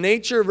kinds of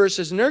nature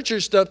versus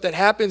nurture stuff that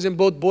happens in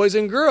both boys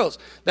and girls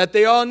that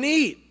they all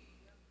need.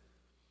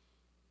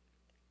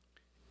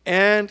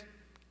 And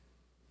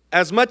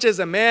as much as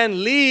a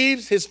man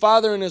leaves his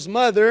father and his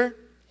mother,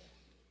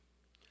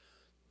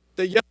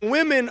 the young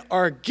women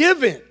are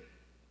given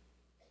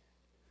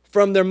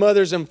from their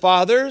mothers and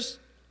fathers,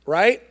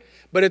 right?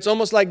 But it's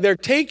almost like they're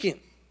taken.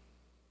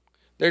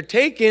 They're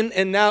taken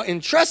and now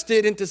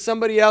entrusted into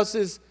somebody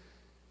else's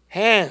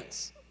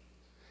hands.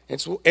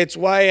 It's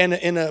why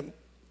in a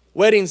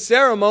wedding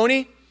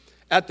ceremony,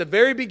 at the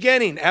very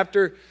beginning,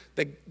 after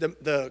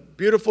the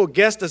beautiful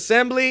guest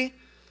assembly,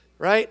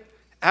 right?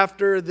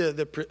 After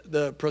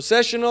the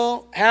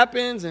processional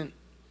happens and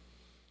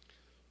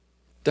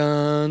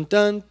dun,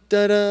 dun,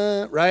 da,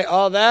 da, right?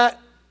 All that.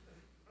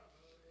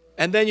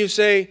 And then you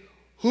say,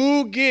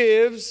 who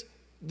gives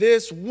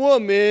this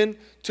woman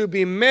to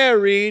be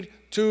married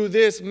to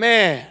this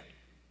man?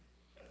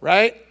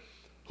 Right?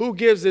 who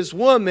gives this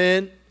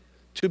woman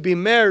to be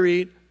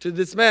married to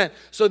this man.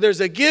 So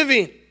there's a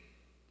giving.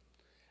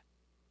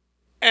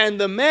 And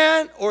the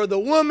man or the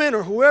woman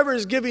or whoever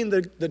is giving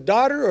the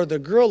daughter or the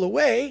girl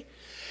away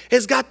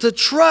has got to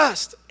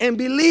trust and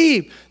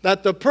believe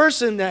that the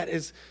person that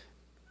is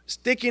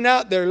sticking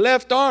out their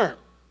left arm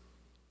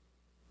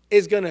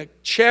is going to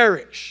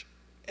cherish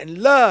and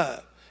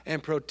love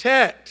and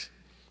protect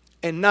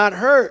and not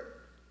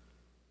hurt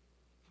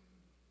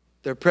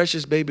their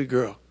precious baby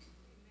girl.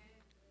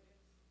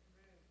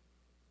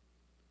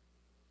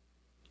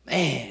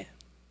 Man,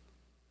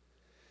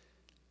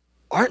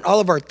 aren't all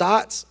of our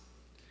thoughts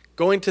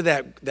going to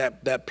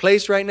that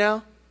place right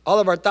now? All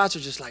of our thoughts are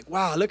just like,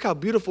 wow, look how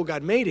beautiful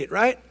God made it,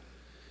 right?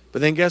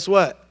 But then guess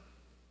what?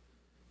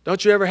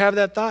 Don't you ever have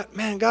that thought?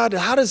 Man, God,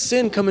 how does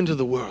sin come into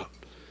the world?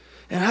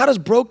 And how does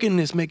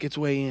brokenness make its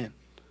way in?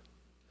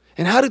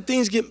 And how do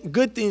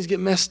good things get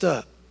messed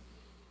up?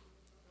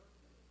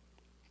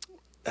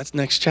 That's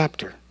next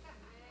chapter.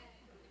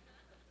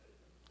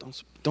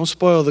 Don't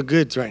spoil the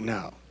goods right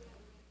now.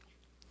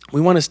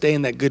 We want to stay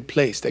in that good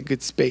place, that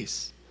good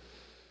space.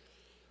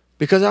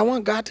 Because I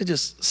want God to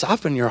just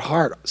soften your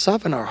heart,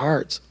 soften our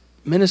hearts,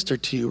 minister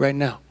to you right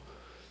now.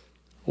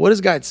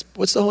 What's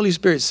the Holy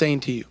Spirit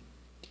saying to you?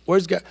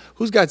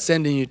 Who's God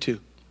sending you to?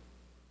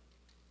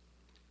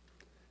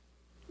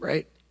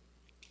 Right?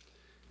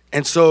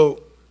 And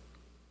so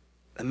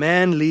the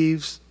man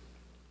leaves,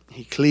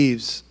 he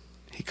cleaves,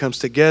 he comes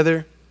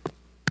together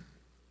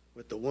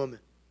with the woman,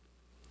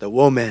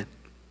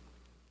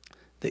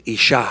 the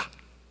Isha.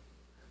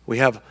 We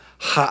have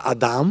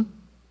Ha-Adam,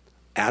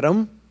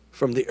 Adam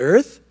from the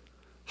earth.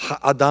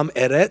 Ha-Adam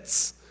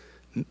Eretz,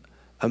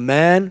 a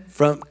man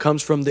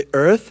comes from the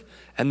earth.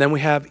 And then we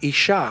have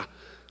Isha,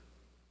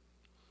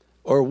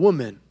 or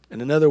woman.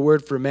 And another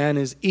word for man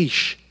is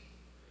Ish.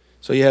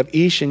 So you have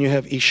Ish and you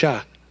have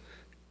Isha,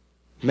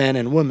 man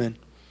and woman,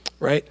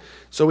 right?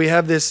 So we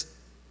have this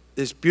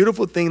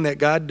beautiful thing that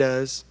God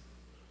does,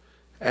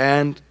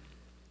 and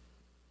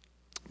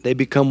they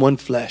become one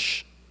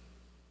flesh.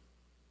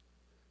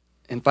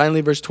 And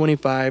finally, verse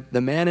 25,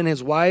 the man and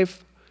his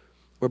wife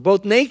were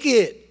both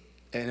naked,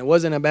 and it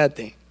wasn't a bad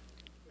thing.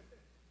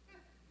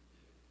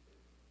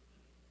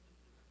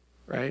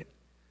 Right?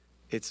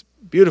 It's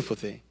a beautiful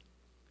thing.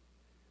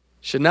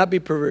 Should not be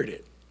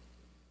perverted.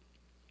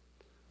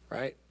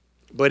 Right?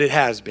 But it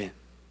has been.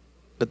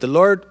 But the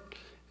Lord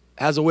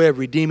has a way of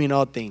redeeming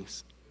all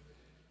things.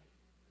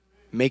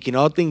 Making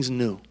all things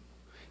new.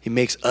 He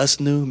makes us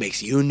new,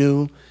 makes you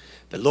new.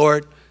 The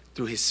Lord,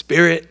 through His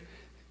Spirit,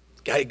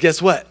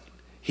 guess what?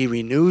 He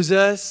renews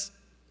us.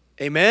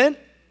 Amen?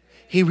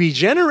 He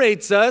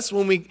regenerates us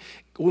when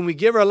we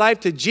give our life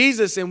to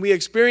Jesus and we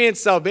experience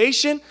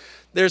salvation.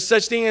 There's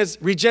such thing as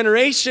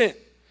regeneration.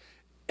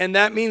 And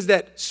that means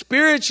that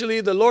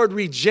spiritually the Lord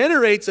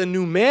regenerates a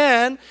new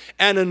man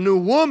and a new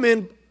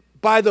woman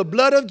by the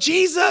blood of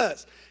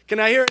Jesus. Can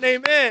I hear an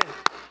amen?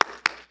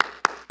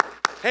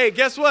 Hey,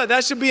 guess what?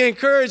 That should be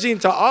encouraging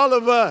to all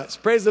of us.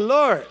 Praise the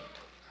Lord.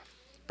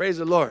 Praise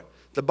the Lord.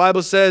 The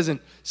Bible says in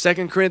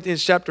 2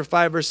 Corinthians chapter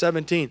 5, verse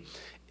 17,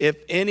 if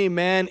any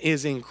man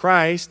is in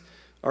Christ,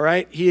 all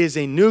right, he is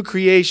a new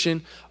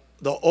creation.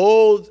 The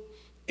old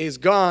is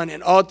gone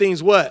and all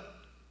things what?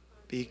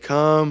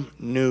 Become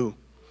new.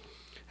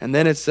 And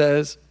then it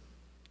says,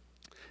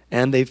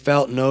 and they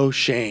felt no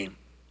shame.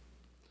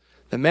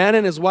 The man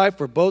and his wife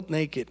were both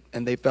naked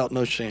and they felt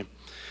no shame.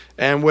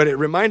 And what it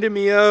reminded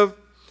me of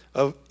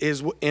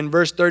is in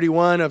verse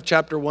 31 of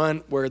chapter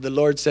 1 where the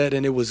Lord said,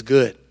 and it was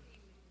good.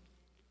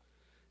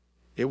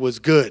 It was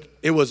good.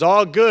 It was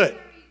all good.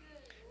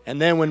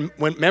 And then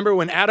remember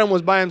when Adam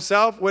was by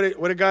himself, what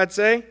did God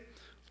say?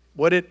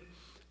 What did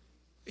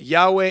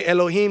Yahweh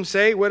Elohim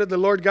say? What did the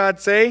Lord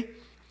God say?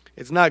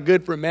 It's not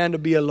good for man to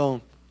be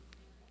alone.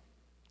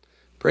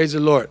 Praise the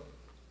Lord.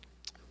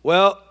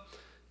 Well,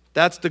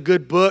 that's the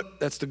good book.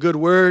 That's the good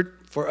word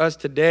for us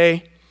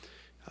today.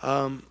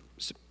 Having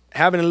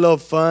a little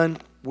fun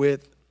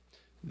with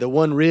the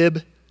one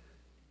rib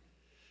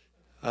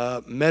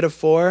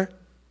metaphor.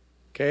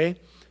 Okay.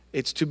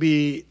 It's to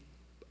be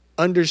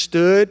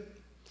understood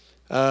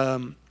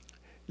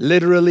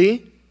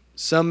literally.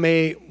 Some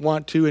may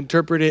want to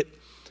interpret it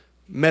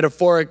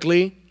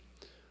metaphorically.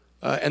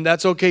 And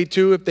that's okay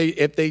too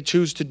if they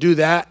choose to do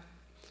that.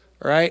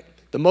 All right.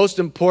 The most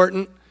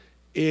important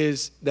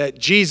is that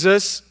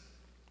Jesus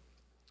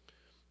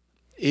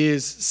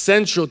is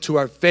central to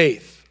our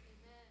faith.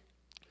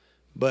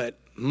 But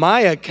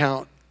my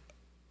account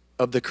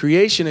of the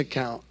creation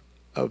account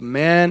of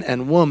man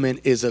and woman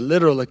is a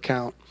literal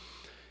account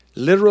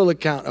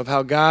of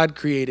how God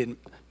created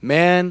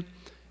man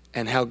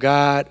and how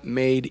God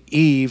made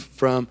Eve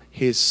from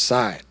his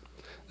side.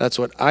 That's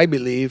what I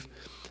believe.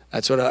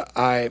 That's what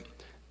I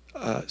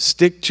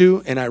stick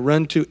to and I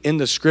run to in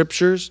the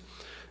scriptures.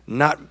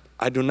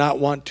 I do not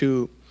want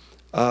to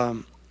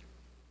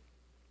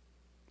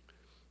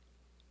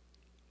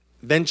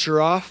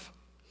venture off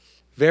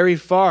very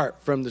far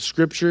from the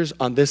scriptures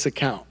on this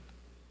account.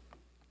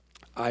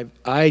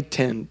 I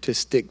tend to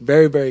stick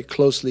very, very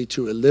closely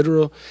to a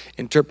literal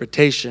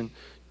interpretation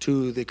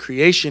to the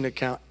creation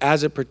account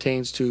as it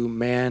pertains to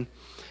man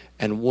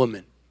and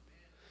woman.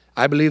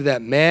 I believe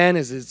that man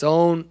is its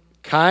own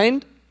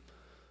kind.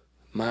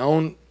 My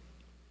own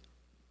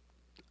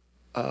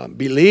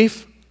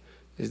belief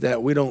is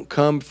that we don't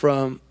come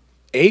from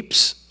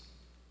apes,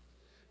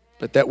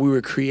 but that we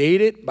were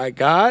created by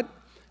God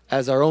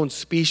as our own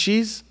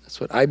species.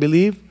 That's what I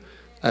believe.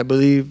 I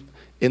believe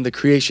in the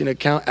creation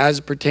account as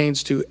it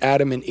pertains to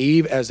Adam and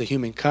Eve as the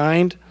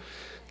humankind.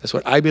 That's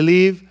what I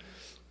believe.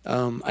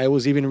 I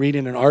was even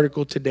reading an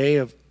article today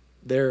of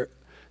their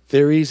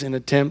theories and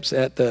attempts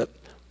at the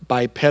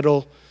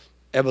bipedal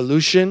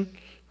evolution,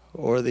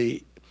 or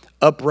the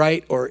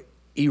upright or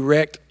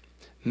erect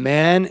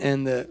man,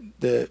 and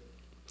the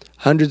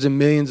hundreds of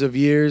millions of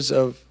years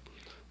of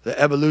the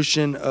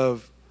evolution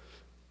of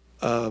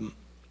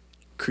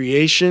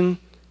creation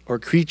or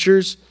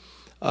creatures.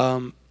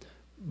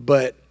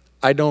 But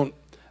I don't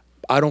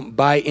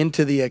buy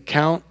into the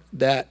account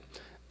that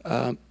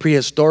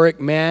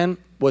prehistoric man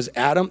was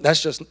Adam.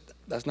 That's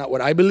not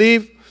what I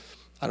believe.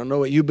 I don't know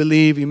what you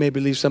believe. You may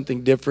believe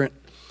something different.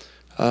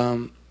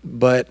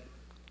 But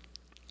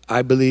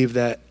I believe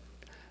that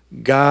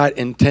God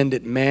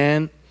intended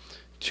man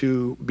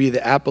to be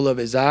the apple of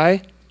his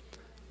eye.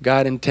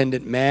 God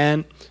intended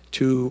man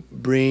to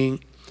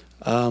bring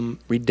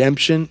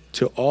redemption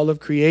to all of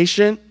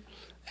creation.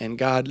 And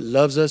God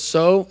loves us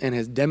so and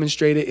has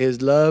demonstrated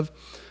his love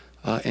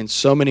in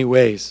so many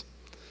ways.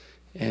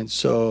 And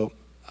so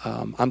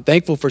I'm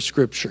thankful for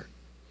Scripture.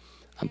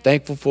 I'm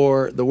thankful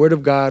for the Word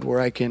of God, where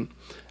I can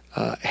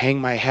hang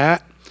my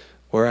hat,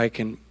 where I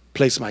can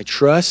place my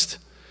trust,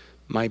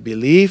 my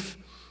belief,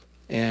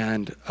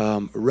 and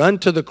run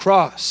to the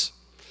cross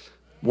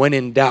when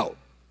in doubt.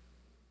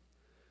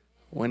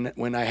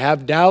 When I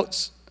have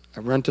doubts, I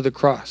run to the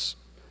cross.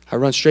 I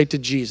run straight to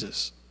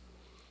Jesus.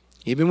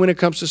 Even when it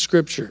comes to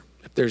Scripture,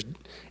 if there's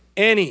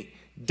any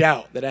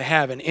doubt that I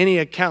have in any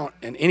account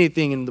and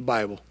anything in the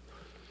Bible,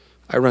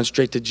 I run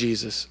straight to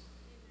Jesus.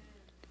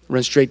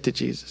 Run straight to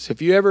Jesus.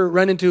 If you ever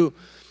run into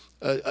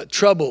a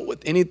trouble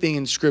with anything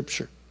in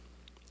Scripture,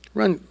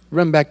 run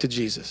back to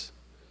Jesus.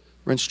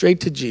 Run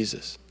straight to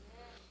Jesus.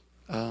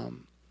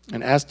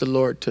 And ask the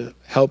Lord to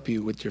help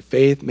you with your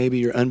faith, maybe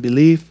your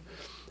unbelief,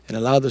 and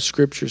allow the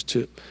Scriptures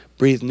to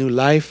breathe new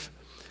life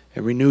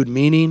and renewed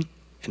meaning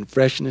and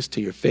freshness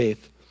to your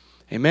faith.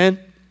 Amen?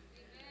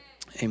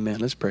 Amen.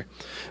 Let's pray.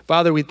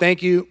 Father, we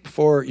thank you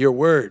for your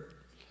word.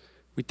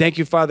 We thank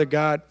you, Father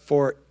God,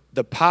 for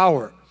the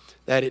power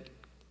that it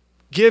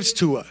gives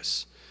to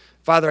us.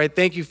 Father, I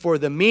thank you for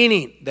the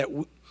meaning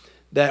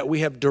that we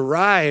have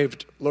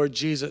derived, Lord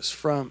Jesus,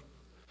 from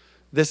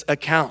this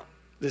account,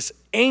 this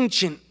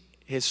ancient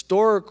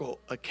historical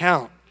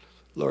account,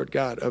 Lord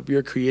God, of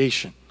your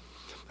creation,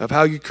 of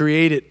how you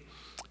created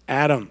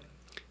Adam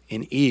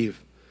and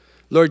Eve.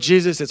 Lord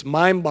Jesus, it's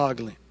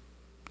mind-boggling.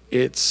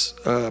 It's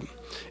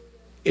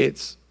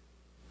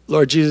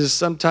Lord Jesus,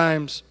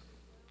 sometimes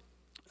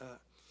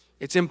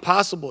it's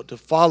impossible to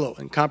follow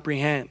and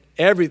comprehend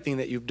everything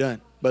that you've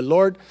done. But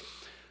Lord,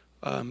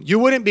 you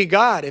wouldn't be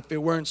God if it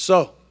weren't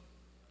so.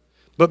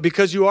 But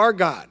because you are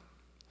God,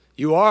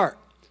 you are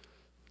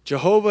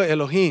Jehovah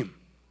Elohim.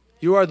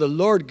 You are the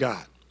Lord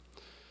God.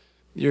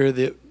 You're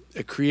the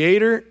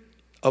creator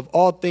of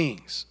all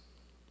things.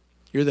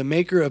 You're the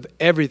maker of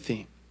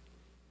everything.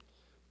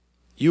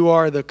 You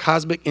are the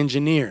cosmic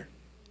engineer.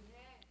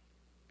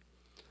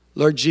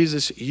 Lord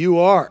Jesus, you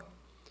are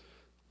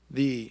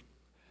the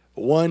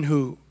one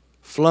who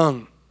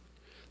flung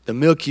the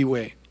Milky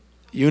Way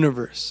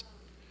universe,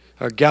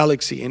 our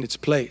galaxy, in its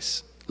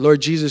place.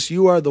 Lord Jesus,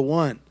 you are the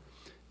one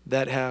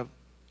that have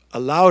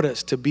allowed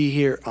us to be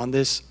here on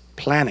this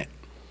planet.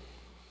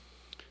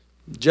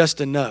 Just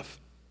enough,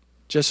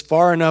 just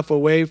far enough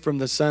away from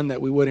the sun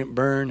that we wouldn't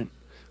burn, and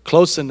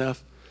close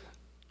enough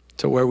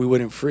to where we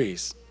wouldn't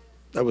freeze.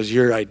 That was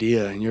your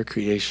idea and your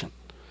creation.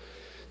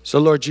 So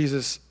Lord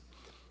Jesus,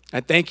 I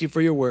thank you for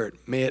your word.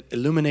 May it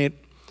illuminate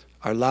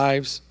our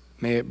lives.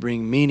 May it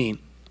bring meaning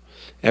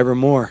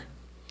evermore,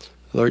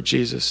 Lord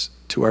Jesus,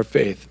 to our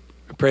faith.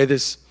 I pray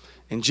this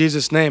in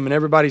Jesus' name. And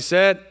everybody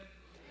said,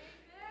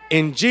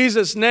 in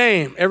Jesus'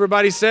 name.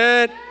 Everybody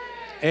said,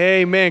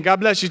 amen. God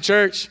bless you,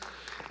 church.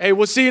 Hey,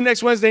 we'll see you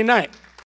next Wednesday night.